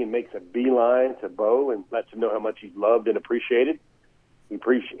doing and makes a beeline to Bo and lets him know how much he's loved and appreciated.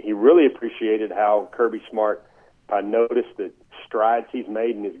 He really appreciated how Kirby Smart noticed the strides he's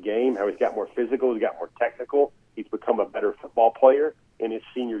made in his game, how he's got more physical, he's got more technical. He's become a better football player in his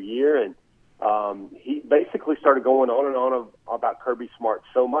senior year. And he basically started going on and on about Kirby Smart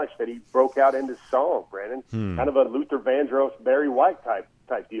so much that he broke out into song, Brandon. Kind of a Luther Vandross, Barry White type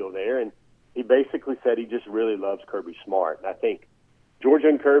deal there. And he basically said he just really loves Kirby Smart. And I think Georgia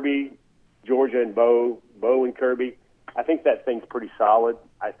and Kirby, Georgia and Bo and Kirby, I think that thing's pretty solid.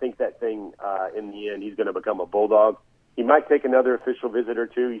 I think that thing, in the end, he's going to become a Bulldog. He might take another official visit or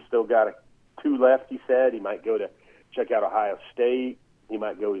two. He's still got 2 left, he said. He might go to check out Ohio State. He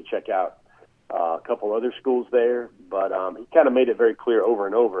might go to check out a couple other schools there. But he kind of made it very clear over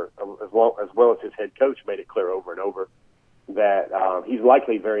and over, as well as his head coach made it clear over and over, that he's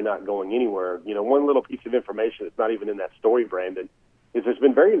likely very not going anywhere. You know, one little piece of information that's not even in that story, Brandon, is there's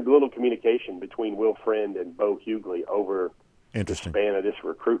been very little communication between Will Friend and Bo Hughley over the span of this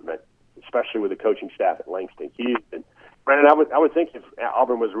recruitment, especially with the coaching staff at Langston Hughes. And Brandon, I would think if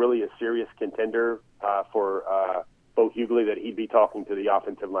Auburn was really a serious contender for Bo Hughley, that he'd be talking to the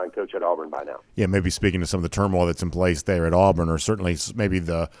offensive line coach at Auburn by now. Yeah, maybe speaking to some of the turmoil that's in place there at Auburn, or certainly maybe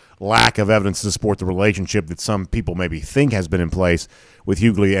the lack of evidence to support the relationship that some people maybe think has been in place with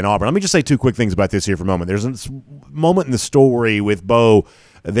Hughley and Auburn. Let me just say 2 quick things about this here for a moment. There's a moment in the story with Bo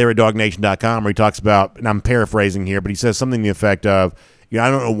there at DogNation.com where he talks about, and I'm paraphrasing here, but he says something to the effect of, you know, I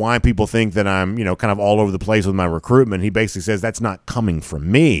don't know why people think that I'm, you know, kind of all over the place with my recruitment. He basically says that's not coming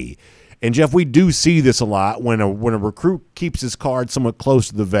from me. And, Jeff, we do see this a lot when a recruit keeps his card somewhat close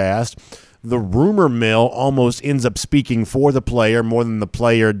to the vest. The rumor mill almost ends up speaking for the player more than the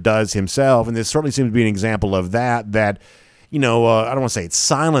player does himself. And this certainly seems to be an example of that, you know, I don't want to say it's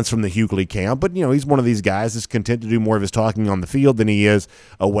silence from the Hughley camp, but, you know, he's one of these guys that's content to do more of his talking on the field than he is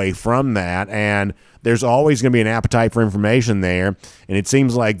away from that. And there's always going to be an appetite for information there. And it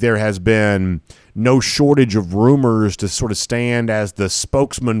seems like there has been no shortage of rumors to sort of stand as the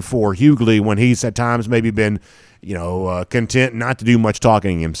spokesman for Hughley when he's at times maybe been, you know, content not to do much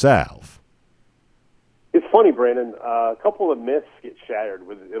talking himself. It's funny, Brandon. A couple of myths get shattered,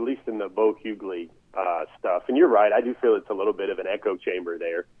 with at least in the Bo Hughley stuff. And you're right. I do feel it's a little bit of an echo chamber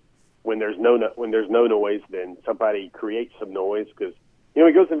there. When there's no noise, then somebody creates some noise because, you know,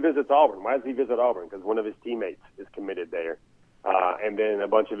 he goes and visits Auburn. Why does he visit Auburn? Because one of his teammates is committed there. And then a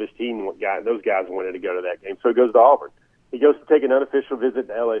bunch of his those guys wanted to go to that game. So he goes to Auburn. He goes to take an unofficial visit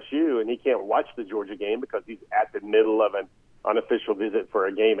to LSU, and he can't watch the Georgia game because he's at the middle of an unofficial visit for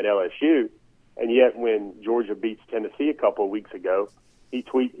a game at LSU. And yet when Georgia beats Tennessee a couple of weeks ago, he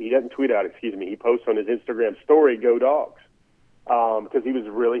doesn't tweet out, he posts on his Instagram story, "Go Dogs," because he was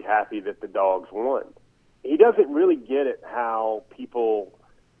really happy that the Dogs won. He doesn't really get it how people,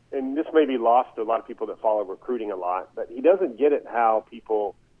 and this may be lost to a lot of people that follow recruiting a lot, but he doesn't get it how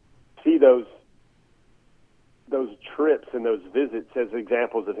people see those trips and those visits as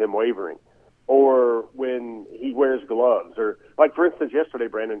examples of him wavering, or when he wears gloves, or like, for instance, yesterday,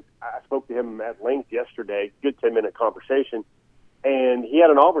 Brandon, I spoke to him at length yesterday, good 10-minute conversation, and he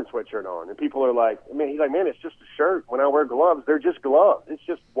had an Auburn sweatshirt on, and people are like, he's like, man, it's just a shirt. When I wear gloves, they're just gloves. It's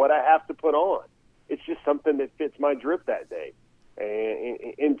just what I have to put on. It's just something that fits my drip that day.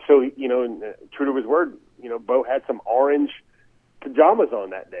 And so, you know, true to his word, you know, Bo had some orange pajama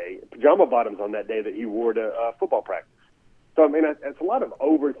bottoms on that day that he wore to football practice. So, I mean, it's a lot of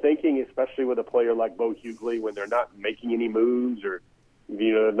overthinking, especially with a player like Bo Hughley when they're not making any moves or,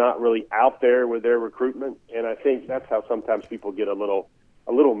 not really out there with their recruitment. And I think that's how sometimes people get a little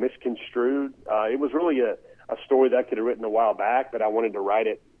misconstrued. It was really a story that I could have written a while back, but I wanted to write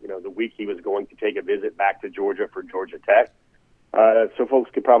it, the week he was going to take a visit back to Georgia for Georgia Tech. So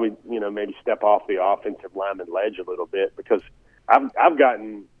folks could probably, maybe step off the offensive lineman ledge a little bit, because I've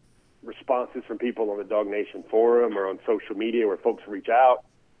gotten responses from people on the Dog Nation forum or on social media where folks reach out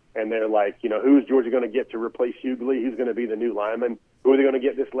and they're like, who's Georgia going to get to replace Hughley? Who's going to be the new lineman? Who are they going to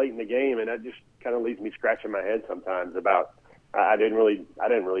get this late in the game? And that just kind of leaves me scratching my head sometimes about. I didn't really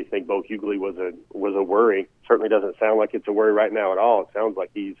think Bo Hughley was a worry. Certainly doesn't sound like it's a worry right now at all. It sounds like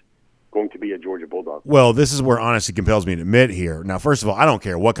he's going to be a Georgia Bulldog. Well, this is where honesty compels me to admit here. Now, first of all, I don't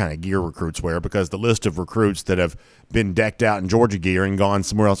care what kind of gear recruits wear, because the list of recruits that have been decked out in Georgia gear and gone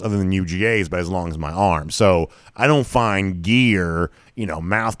somewhere else other than UGA is about as long as my arm. So I don't find gear,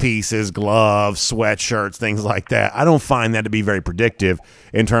 mouthpieces, gloves, sweatshirts, things like that. I don't find that to be very predictive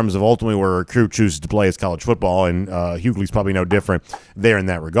in terms of ultimately where a recruit chooses to play his college football, and Hughley's probably no different there in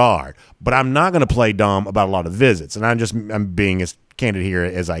that regard. But I'm not going to play dumb about a lot of visits, and I'm being as candid here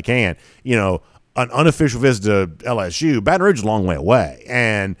as I can. An unofficial visit to LSU, Baton Rouge is a long way away,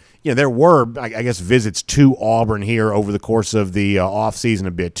 and there were, I guess, visits to Auburn here over the course of the off season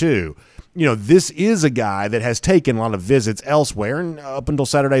a bit too. This is a guy that has taken a lot of visits elsewhere, and up until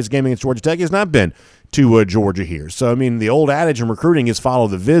Saturday's game against Georgia Tech, has not been to Georgia here. So, I mean, the old adage in recruiting is follow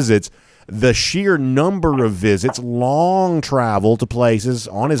the visits. The sheer number of visits, long travel to places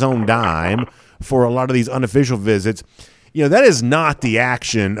on his own dime for a lot of these unofficial visits, that is not the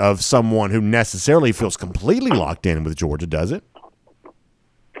action of someone who necessarily feels completely locked in with Georgia, does it?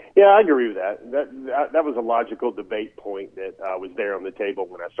 Yeah, I agree with that. That was a logical debate point that was there on the table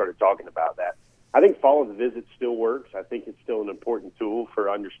when I started talking about that. I think follow the visit still works. I think it's still an important tool for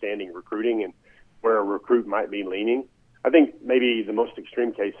understanding recruiting and where a recruit might be leaning. I think maybe the most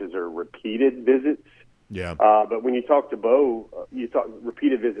extreme cases are repeated visits. Yeah. But when you talk to Bo, you talk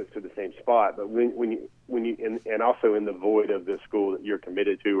repeated visits to the same spot. But when you and also in the void of the school that you're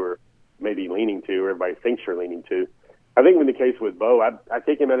committed to or maybe leaning to, or everybody thinks you're leaning to. I think in the case with Bo, I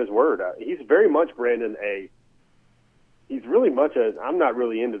take him at his word. He's very much, Brandon, he's really much I'm not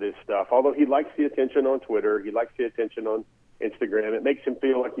really into this stuff. Although he likes the attention on Twitter, he likes the attention on Instagram. It makes him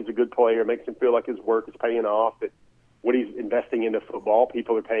feel like he's a good player. It makes him feel like his work is paying off. That what he's investing into football,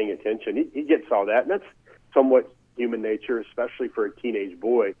 people are paying attention. He gets all that, and that's somewhat human nature, especially for a teenage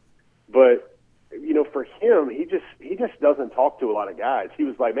boy. But for him, he just doesn't talk to a lot of guys. He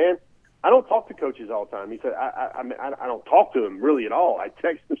was like, man, I don't talk to coaches all the time. He said, I don't talk to them really at all. I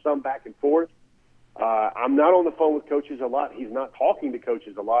text them some back and forth. I'm not on the phone with coaches a lot. He's not talking to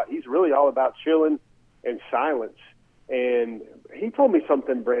coaches a lot. He's really all about chilling and silence. And he told me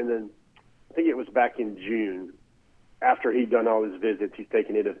something, Brandon, I think it was back in June, after he'd done all his visits. He's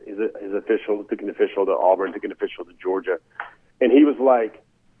taken his official, took an official to Auburn, took an official to Georgia. And he was like,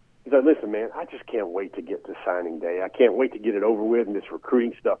 listen, man, I just can't wait to get to signing day. I can't wait to get it over with and this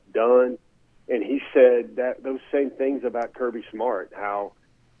recruiting stuff done. And he said that those same things about Kirby Smart, how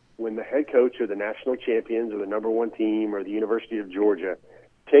when the head coach or the national champions or the number one team or the University of Georgia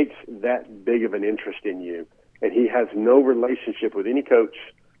takes that big of an interest in you, and he has no relationship with any coach,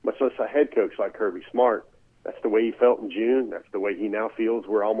 much less a head coach like Kirby Smart, that's the way he felt in June. That's the way he now feels.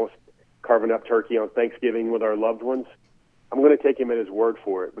 We're almost carving up turkey on Thanksgiving with our loved ones. I'm going to take him at his word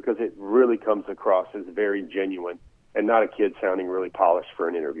for it, because it really comes across as very genuine and not a kid sounding really polished for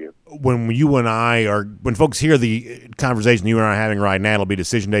an interview. When when folks hear the conversation you and I are having right now, it'll be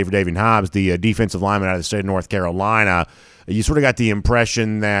decision day for David Hobbs, the defensive lineman out of the state of North Carolina. You sort of got the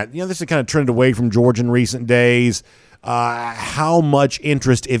impression that, this has kind of trended away from Georgia in recent days. How much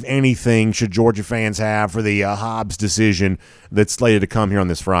interest, if anything, should Georgia fans have for the Hobbs decision that's slated to come here on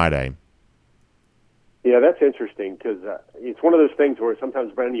this Friday? Yeah, that's interesting, because it's one of those things where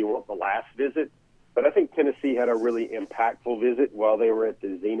sometimes, Brandon, you want the last visit, but I think Tennessee had a really impactful visit while they were at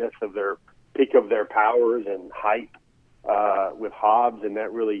the zenith of their peak of their powers and hype with Hobbs, and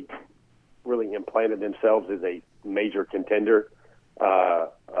that really implanted themselves as a major contender.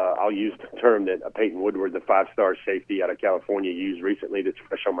 I'll use the term that Peyton Woodward, the 5-star safety out of California, used recently that's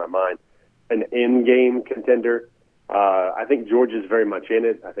fresh on my mind, an in-game contender. I think Georgia's very much in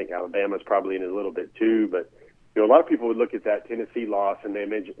it. I think Alabama's probably in it a little bit too. But a lot of people would look at that Tennessee loss, and they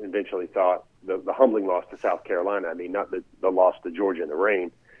eventually thought the humbling loss to South Carolina. I mean, not the loss to Georgia in the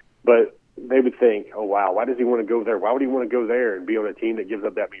rain, but they would think, oh, wow, why does he want to go there? Why would he want to go there and be on a team that gives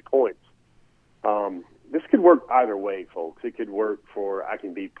up that many points? this could work either way, folks. It could work for I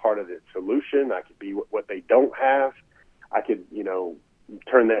can be part of the solution. I could be what they don't have. I could,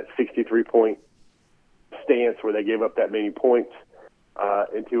 turn that 63-point stance where they gave up that many points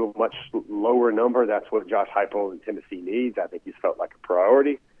into a much lower number. That's what Josh Heupel and Tennessee needs. I think he's felt like a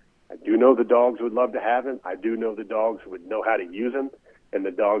priority. I do know the Dogs would love to have him. I do know the Dogs would know how to use him, and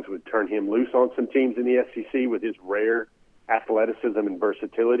the Dogs would turn him loose on some teams in the SEC with his rare athleticism and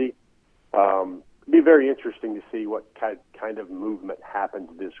versatility. It'd be very interesting to see what kind of movement happens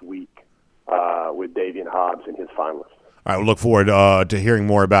this week with Davian Hobbs and his finalists. All right, we'll look forward to hearing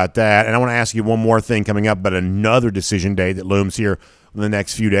more about that. And I want to ask you one more thing coming up, but another decision day that looms here in the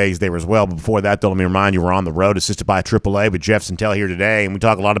next few days there as well. But before that, though, let me remind you, we're on the road, assisted by AAA with Jeff Sentell here today. And we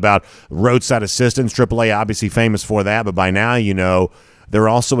talk a lot about roadside assistance. AAA obviously famous for that, but by now you know they're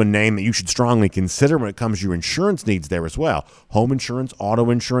also a name that you should strongly consider when it comes to your insurance needs there as well. Home insurance,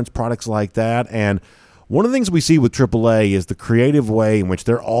 auto insurance, products like that. And one of the things we see with AAA is the creative way in which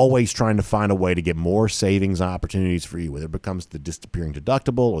they're always trying to find a way to get more savings opportunities for you, whether it becomes the disappearing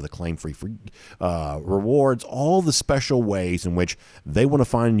deductible or the claim-free rewards, all the special ways in which they want to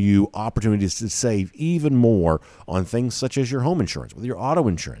find you opportunities to save even more on things such as your home insurance, with your auto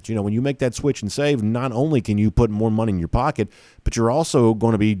insurance. When you make that switch and save, not only can you put more money in your pocket, but you're also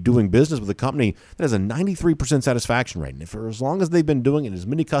going to be doing business with a company that has a 93% satisfaction rate. And for as long as they've been doing it, as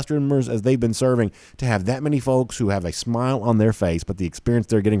many customers as they've been serving, to have that many folks who have a smile on their face, but the experience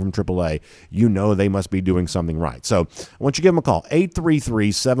they're getting from AAA, they must be doing something right. So I want you to give them a call,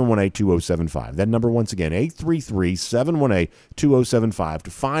 833-718-2075. That number once again, 833-718-2075, to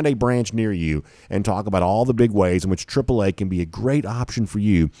find a branch near you and talk about all the big ways in which AAA can be a great option for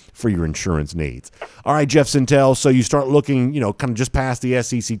you for your insurance needs. All right, Jeff Sentell, so you start looking, kind of just past the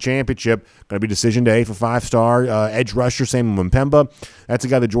SEC championship. Going to be decision day for five-star edge rusher Samuel Mpemba. That's a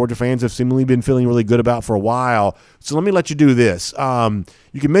guy that Georgia fans have seemingly been feeling really good about for a while. So let me let you do this.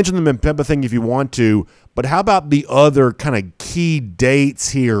 You can mention the Mpemba thing if you want to, but how about the other kind of key dates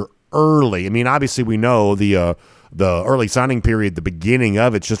here early? I mean, obviously we know the early signing period, the beginning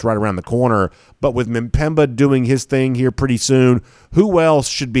of it's just right around the corner. But with Mpemba doing his thing here pretty soon, who else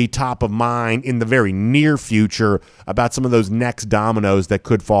should be top of mind in the very near future about some of those next dominoes that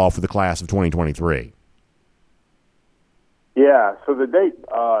could fall for the class of 2023? Yeah, so the date,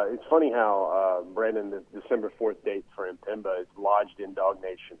 it's funny how, Brandon, the December 4th date for Mpemba is lodged in Dog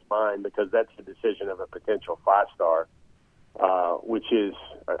Nation's mind because that's the decision of a potential five-star, which is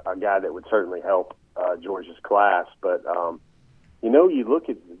a guy that would certainly help Georgia's class. But, you look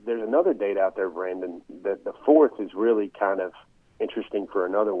at, there's another date out there, Brandon, that the 4th is really kind of interesting for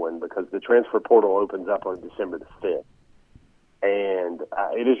another one because the transfer portal opens up on December the 5th. And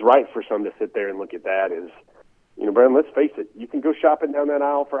it is right for some to sit there and look at that as, Brandon, let's face it, you can go shopping down that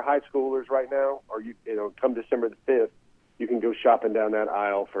aisle for high schoolers right now, or, come December the 5th, you can go shopping down that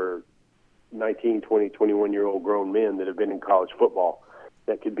aisle for 19, 20, 21-year-old grown men that have been in college football.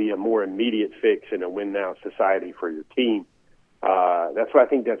 That could be a more immediate fix in a win-now society for your team. That's why I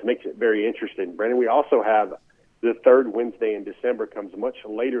think that makes it very interesting. Brandon, we also have the third Wednesday in December comes much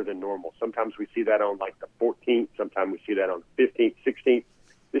later than normal. Sometimes we see that on like the 14th. Sometimes we see that on the 15th, 16th.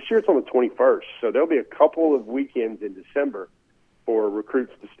 This year it's on the 21st. So there'll be a couple of weekends in December for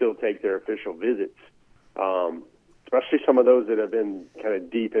recruits to still take their official visits, especially some of those that have been kind of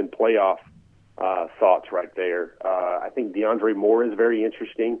deep in playoff thoughts right there. I think DeAndre Moore is very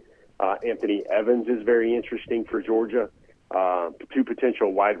interesting. Anthony Evans is very interesting for Georgia. Two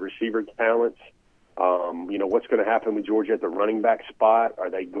potential wide receiver talents. What's going to happen with Georgia at the running back spot? Are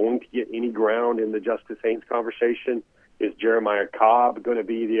they going to get any ground in the Justice Haynes conversation? Is Jeremiah Cobb going to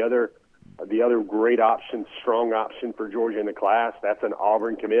be the other great option, strong option for Georgia in the class? That's an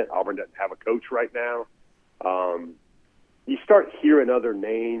Auburn commit. Auburn doesn't have a coach right now. You start hearing other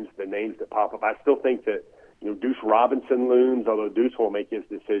names, the names that pop up. I still think that Deuce Robinson looms, although Deuce won't make his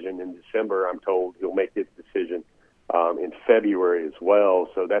decision in December. I'm told he'll make his decision in February as well.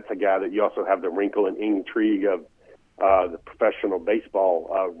 So that's a guy that you also have the wrinkle and intrigue of the professional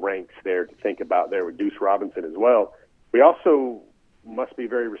baseball ranks there to think about there with Deuce Robinson as well. We also must be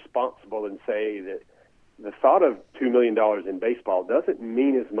very responsible and say that the thought of $2 million in baseball doesn't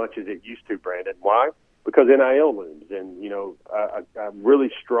mean as much as it used to, Brandon. Why? Because NIL looms, and a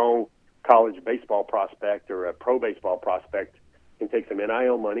really strong college baseball prospect or a pro baseball prospect can take some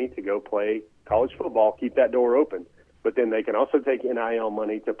NIL money to go play college football, keep that door open. But then they can also take NIL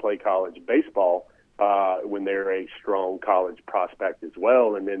money to play college baseball when they're a strong college prospect as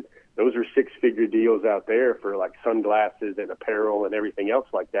well. And then those are six-figure deals out there for like sunglasses and apparel and everything else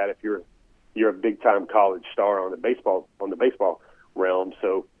like that. If you're a big-time college star on the baseball realm,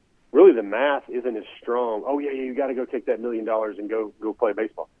 so really the math isn't as strong. Oh, yeah, you got to go take that $1 million and go play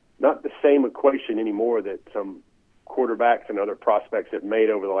baseball. Not the same equation anymore that some quarterbacks and other prospects have made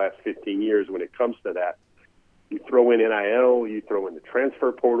over the last 15 years when it comes to that. You throw in NIL, you throw in the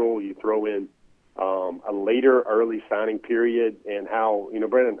transfer portal, you throw in a later early signing period, and how,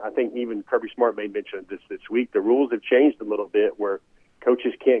 Brandon, I think even Kirby Smart made mention of this week. The rules have changed a little bit where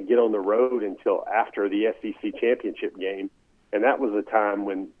coaches can't get on the road until after the SEC championship game. And that was a time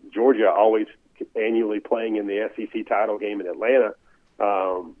when Georgia, always annually playing in the SEC title game in Atlanta,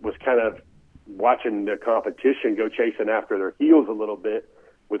 was kind of watching the competition go chasing after their heels a little bit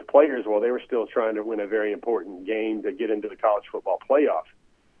with players while they were still trying to win a very important game to get into the college football playoff.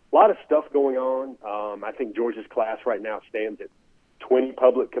 A lot of stuff going on. I think Georgia's class right now stands at 20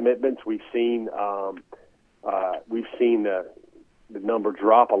 public commitments. We've seen the number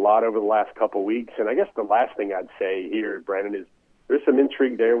drop a lot over the last couple of weeks. And I guess the last thing I'd say here, Brandon, is there's some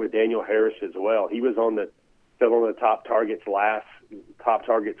intrigue there with Daniel Harris as well. He was still on the top targets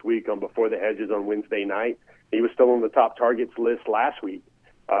week on Before the Hedges on Wednesday night. He was still on the top targets list last week,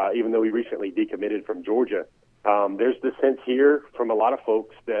 even though he recently decommitted from Georgia. There's the sense here from a lot of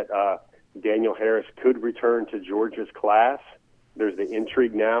folks that Daniel Harris could return to Georgia's class. There's the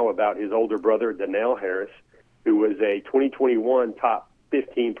intrigue now about his older brother, Donnell Harris, who was a 2021 top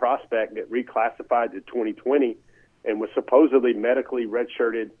 15 prospect that reclassified to 2020 and was supposedly medically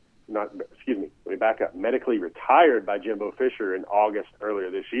medically retired by Jimbo Fisher in August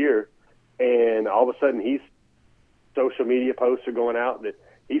earlier this year. And all of a sudden, social media posts are going out that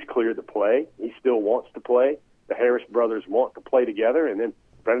he's cleared to play. He still wants to play. The Harris brothers want to play together. And then,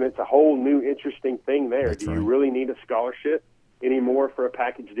 Brendan, it's a whole new interesting thing there. That's Do right. you really need a scholarship anymore for a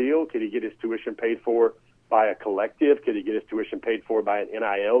package deal? Could he get his tuition paid for by a collective? Could he get his tuition paid for by an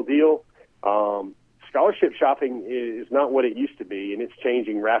NIL deal? Scholarship shopping is not what it used to be, and it's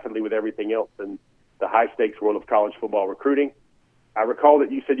changing rapidly with everything else in the high-stakes world of college football recruiting. I recall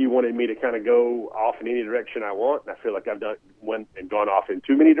that you said you wanted me to kind of go off in any direction I want, and I feel like I've gone off in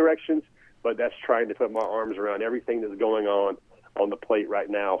too many directions, but that's trying to put my arms around everything that's going on the plate right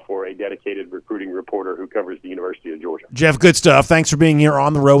now for a dedicated recruiting reporter who covers the University of Georgia. Jeff, good stuff. Thanks for being here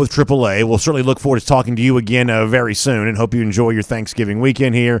on the road with AAA. We'll certainly look forward to talking to you again very soon, and hope you enjoy your Thanksgiving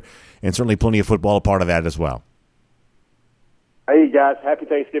weekend here, and certainly plenty of football a part of that as well. Hey, guys. Happy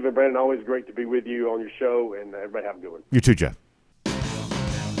Thanksgiving, Brandon. Always great to be with you on your show, and everybody have a good one. You too, Jeff.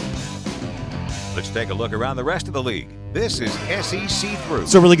 Let's take a look around the rest of the league. This is SEC Through.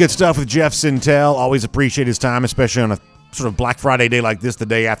 So really good stuff with Jeff Sintel. Always appreciate his time, especially on a sort of Black Friday day like this, the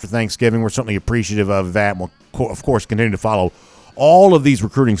day after Thanksgiving. We're certainly appreciative of that. We'll, of course, continue to follow all of these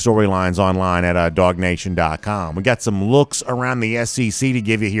recruiting storylines online at DogNation.com. We got some looks around the SEC to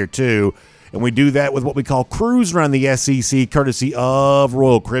give you here, too. And we do that with what we call Cruise Around the SEC, courtesy of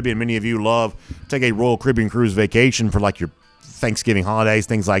Royal Caribbean. Many of you love take a Royal Caribbean cruise vacation for like your Thanksgiving holidays,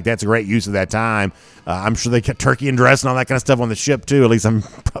 things like that. It's a great use of that time. I'm sure they get turkey and dress and all that kind of stuff on the ship, too. At least I'm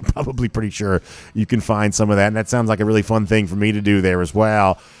probably pretty sure you can find some of that. And that sounds like a really fun thing for me to do there as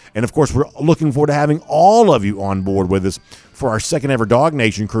well. And, of course, we're looking forward to having all of you on board with us for our second ever Dog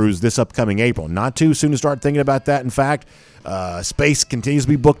Nation cruise this upcoming April. Not too soon to start thinking about that. In fact, space continues to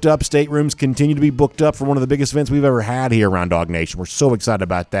be booked up. Staterooms continue to be booked up for one of the biggest events we've ever had here around Dog Nation. We're so excited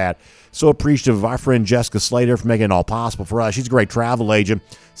about that. So appreciative of our friend Jessica Slater for making it all possible for us. She's a great travel agent,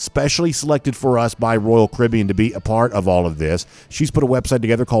 specially selected for us by Royal Caribbean to be a part of all of this. She's put a website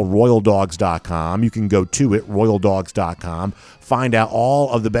together called RoyalDogs.com. You can go to it, RoyalDogs.com. Find out all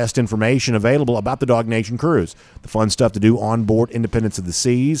of the best information available about the Dog Nation cruise. The fun stuff to do on board Independence of the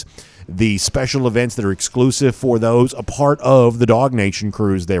Seas. The special events that are exclusive for those a part of the Dog Nation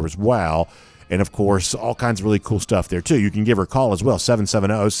cruise there as well. And, of course, all kinds of really cool stuff there, too. You can give her a call as well,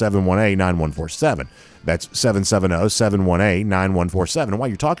 770-718-9147. That's 770-718-9147. And while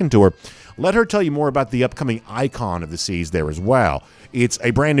you're talking to her, let her tell you more about the upcoming Icon of the Seas there as well. It's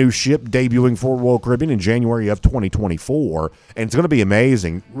a brand new ship debuting for Royal Caribbean in January of 2024, and it's going to be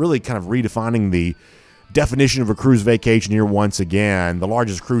amazing, really kind of redefining the definition of a cruise vacation here once again. The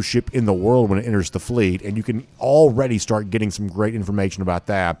largest cruise ship in the world when it enters the fleet, and you can already start getting some great information about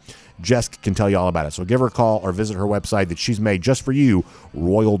that. Jess can tell you all about it. So give her a call or visit her website that she's made just for you,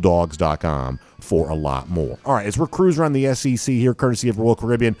 RoyalDogs.com, for a lot more. All right, as we're cruising around the SEC here, courtesy of Royal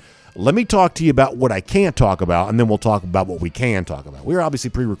Caribbean, let me talk to you about what I can't talk about, and then we'll talk about what we can talk about. We're obviously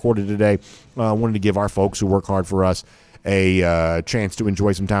pre-recorded today. Wanted to give our folks who work hard for us a chance to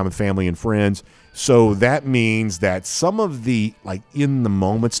enjoy some time with family and friends. So that means that some of the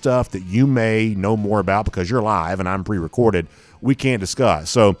in-the-moment stuff that you may know more about because you're live and I'm pre-recorded we can't discuss.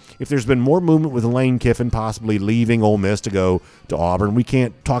 So if there's been more movement with Lane Kiffin possibly leaving Ole Miss to go to Auburn, we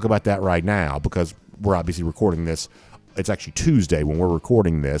can't talk about that right now because we're obviously recording this. It's actually Tuesday when we're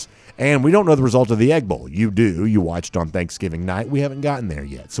recording this, and we don't know the result of the Egg Bowl. You do. You watched on Thanksgiving night. We haven't gotten there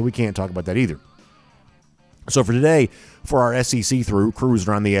yet, so we can't talk about that either. So for today, for our SEC cruise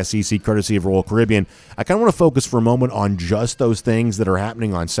around the SEC, courtesy of Royal Caribbean, I kind of want to focus for a moment on just those things that are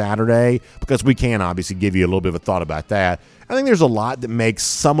happening on Saturday, because we can obviously give you a little bit of a thought about that. I think there's a lot that makes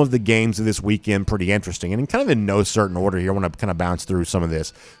some of the games of this weekend pretty interesting, and kind of in no certain order here, I want to kind of bounce through some of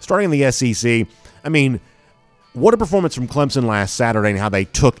this. Starting in the SEC, I mean, what a performance from Clemson last Saturday and how they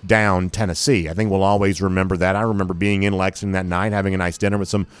took down Tennessee. I think we'll always remember that. I remember being in Lexington that night, having a nice dinner with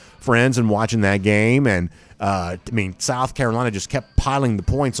some friends and watching that game. And, South Carolina just kept piling the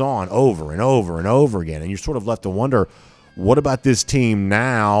points on over and over and over again. And you're sort of left to wonder, what about this team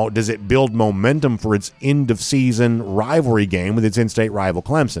now? Does it build momentum for its end-of-season rivalry game with its in-state rival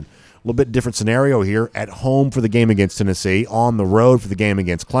Clemson? A little bit different scenario here. At home for the game against Tennessee, on the road for the game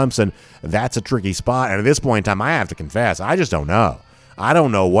against Clemson. That's a tricky spot. And at this point in time, I have to confess, I just don't know. I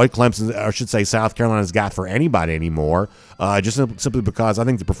don't know what Clemson, or I should say South Carolina's got for anybody anymore, just simply because I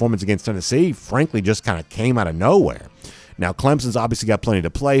think the performance against Tennessee, frankly, just kind of came out of nowhere. Now, Clemson's obviously got plenty to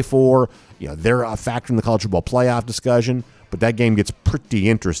play for. They're a factor in the college football playoff discussion, but that game gets pretty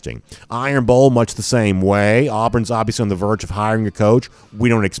interesting. Iron Bowl, much the same way. Auburn's obviously on the verge of hiring a coach. We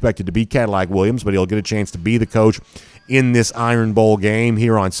don't expect it to be Cadillac Williams, but he'll get a chance to be the coach in this Iron Bowl game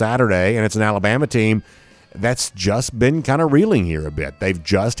here on Saturday, and it's an Alabama team that's just been kind of reeling here a bit. They've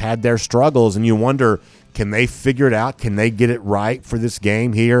just had their struggles, and you wonder, can they figure it out? Can they get it right for this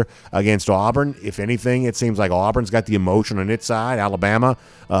game here against Auburn? If anything, it seems like Auburn's got the emotion on its side. Alabama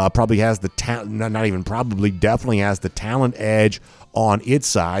probably has the definitely has the talent edge on its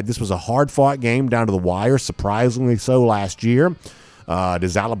side. This was a hard-fought game down to the wire, surprisingly so last year.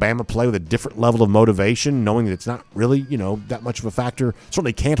 Does Alabama play with a different level of motivation, knowing that it's not really, that much of a factor?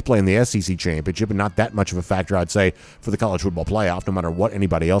 Certainly can't play in the SEC championship, and not that much of a factor, I'd say, for the college football playoff, no matter what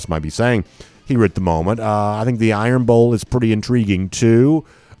anybody else might be saying here at the moment. I think the Iron Bowl is pretty intriguing, too.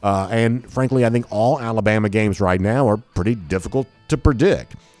 And frankly, I think all Alabama games right now are pretty difficult to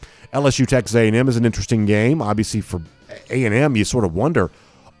predict. LSU Texas A&M is an interesting game. Obviously, for A&M, you sort of wonder,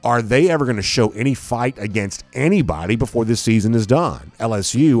 are they ever going to show any fight against anybody before this season is done?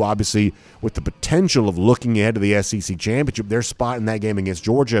 LSU, obviously, with the potential of looking ahead to the SEC championship, their spot in that game against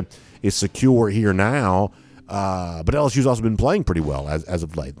Georgia is secure here now. But LSU's also been playing pretty well as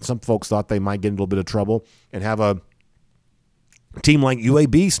of late. Some folks thought they might get in a little bit of trouble and have a team like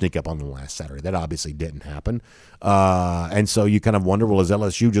UAB sneak up on them last Saturday. That obviously didn't happen. And so you kind of wonder, well, is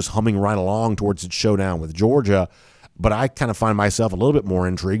LSU just humming right along towards its showdown with Georgia? But I kind of find myself a little bit more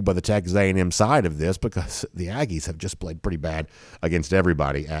intrigued by the Texas A&M side of this, because the Aggies have just played pretty bad against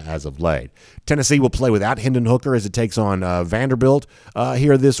everybody as of late. Tennessee will play without Hendon Hooker as it takes on Vanderbilt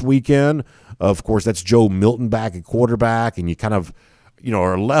here this weekend. Of course, that's Joe Milton back at quarterback, and you kind of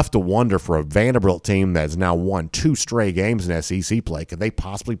are left to wonder, for a Vanderbilt team that's now won 2 straight games in SEC play, could they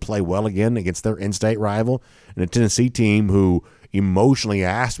possibly play well again against their in-state rival? And a Tennessee team who emotionally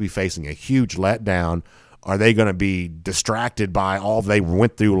has to be facing a huge letdown. Are they going to be distracted by all they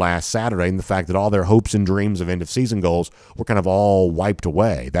went through last Saturday and the fact that all their hopes and dreams of end-of-season goals were kind of all wiped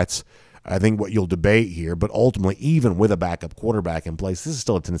away? That's, I think, what you'll debate here. But ultimately, even with a backup quarterback in place, this is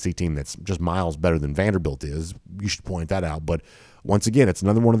still a Tennessee team that's just miles better than Vanderbilt is. You should point that out. But once again, it's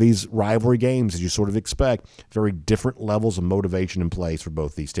another one of these rivalry games, as you sort of expect. Very different levels of motivation in place for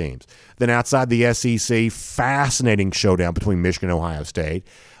both these teams. Then outside the SEC, fascinating showdown between Michigan and Ohio State.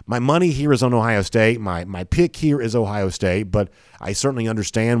 My money here is on Ohio State. My pick here is Ohio State, but I certainly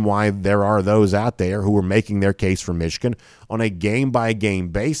understand why there are those out there who are making their case for Michigan. On a game-by-game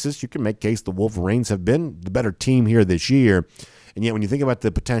basis, you can make case the Wolverines have been the better team here this year. And yet when you think about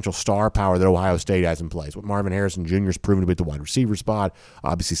the potential star power that Ohio State has in place, what Marvin Harrison Jr. has proven to be at the wide receiver spot,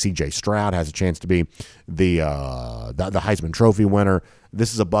 obviously C.J. Stroud has a chance to be the Heisman Trophy winner.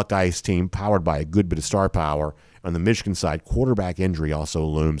 This is a Buckeyes team powered by a good bit of star power. On the Michigan side, quarterback injury also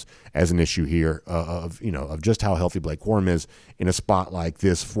looms as an issue here of just how healthy Blake Corum is in a spot like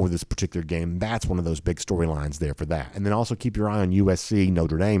this for this particular game. That's one of those big storylines there for that. And then also keep your eye on USC,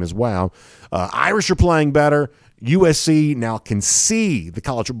 Notre Dame as well. Irish are playing better. USC now can see the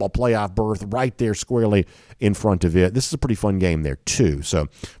college football playoff berth right there squarely in front of it. This is a pretty fun game there, too. So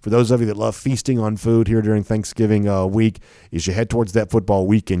for those of you that love feasting on food here during Thanksgiving week, as you head towards that football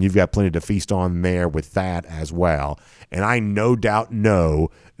weekend, you've got plenty to feast on there with that as well. And I no doubt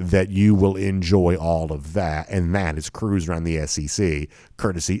know that you will enjoy all of that, and that is Cruise Around the SEC,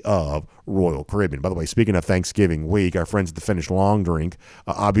 courtesy of Royal Caribbean. By the way, speaking of Thanksgiving week, our friends at the Finnish Long Drink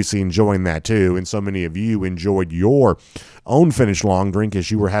obviously enjoying that too, and so many of you enjoyed your own Finnish Long Drink as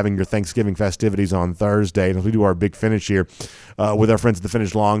you were having your Thanksgiving festivities on Thursday. And as we do our big finish here with our friends at the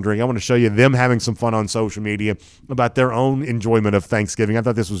Finnish Long Drink, I want to show you them having some fun on social media about their own enjoyment of Thanksgiving. I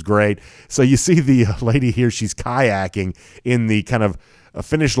thought this was great. So you see the lady here, she's kayaking in the kind of a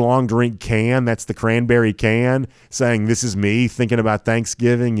Finnish Long Drink can. That's the cranberry can, saying, "This is me thinking about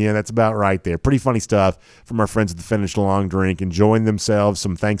Thanksgiving." Yeah, that's about right there. Pretty funny stuff from our friends at the Finnish Long Drink, enjoying themselves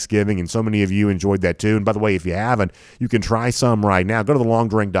some Thanksgiving, and so many of you enjoyed that too. And by the way, if you haven't, you can try some right now. Go to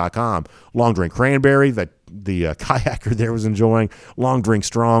thelongdrink.com. Long Drink Cranberry, that the kayaker there was enjoying. Long Drink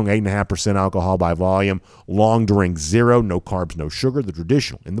Strong, 8.5% alcohol by volume. Long Drink Zero, no carbs, no sugar, the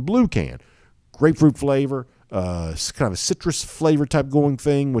traditional in the blue can. Grapefruit flavor. Kind of a citrus flavor type going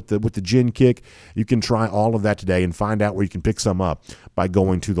thing with the gin kick. You can try all of that today and find out where you can pick some up by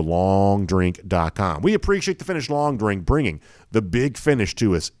going to thelongdrink.com. We appreciate the Finnish Long Drink bringing the big finish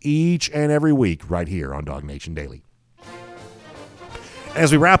to us each and every week right here on Dog Nation Daily.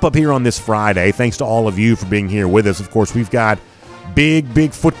 As we wrap up here on this Friday, thanks to all of you for being here with us. Of course, we've got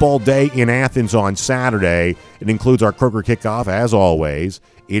big football day in Athens on Saturday. It includes our Kroger kickoff, as always.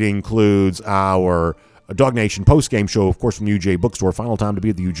 It includes our Dog Nation post-game show, of course, from UJ Bookstore. Final time to be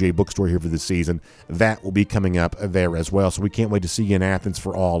at the UJ Bookstore here for this season. That will be coming up there as well. So we can't wait to see you in Athens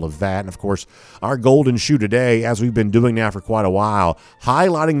for all of that. And, of course, our golden shoe today, as we've been doing now for quite a while,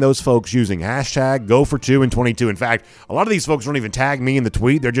 highlighting those folks using hashtag Go for 2 in 22. In fact, a lot of these folks don't even tag me in the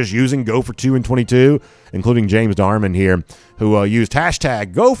tweet. They're just using Go for 2 in 22, including James Darman here, who used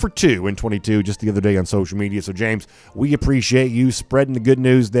hashtag Go for 2 in 22 just the other day on social media. So, James, we appreciate you spreading the good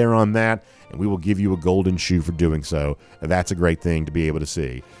news there on that, and we will give you a golden shoe for doing so. That's a great thing to be able to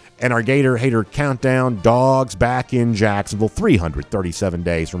see. And our Gator Hater Countdown, Dogs back in Jacksonville, 337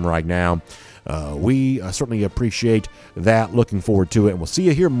 days from right now. We certainly appreciate that. Looking forward to it, and we'll see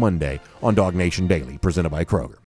you here Monday on Dog Nation Daily, presented by Kroger.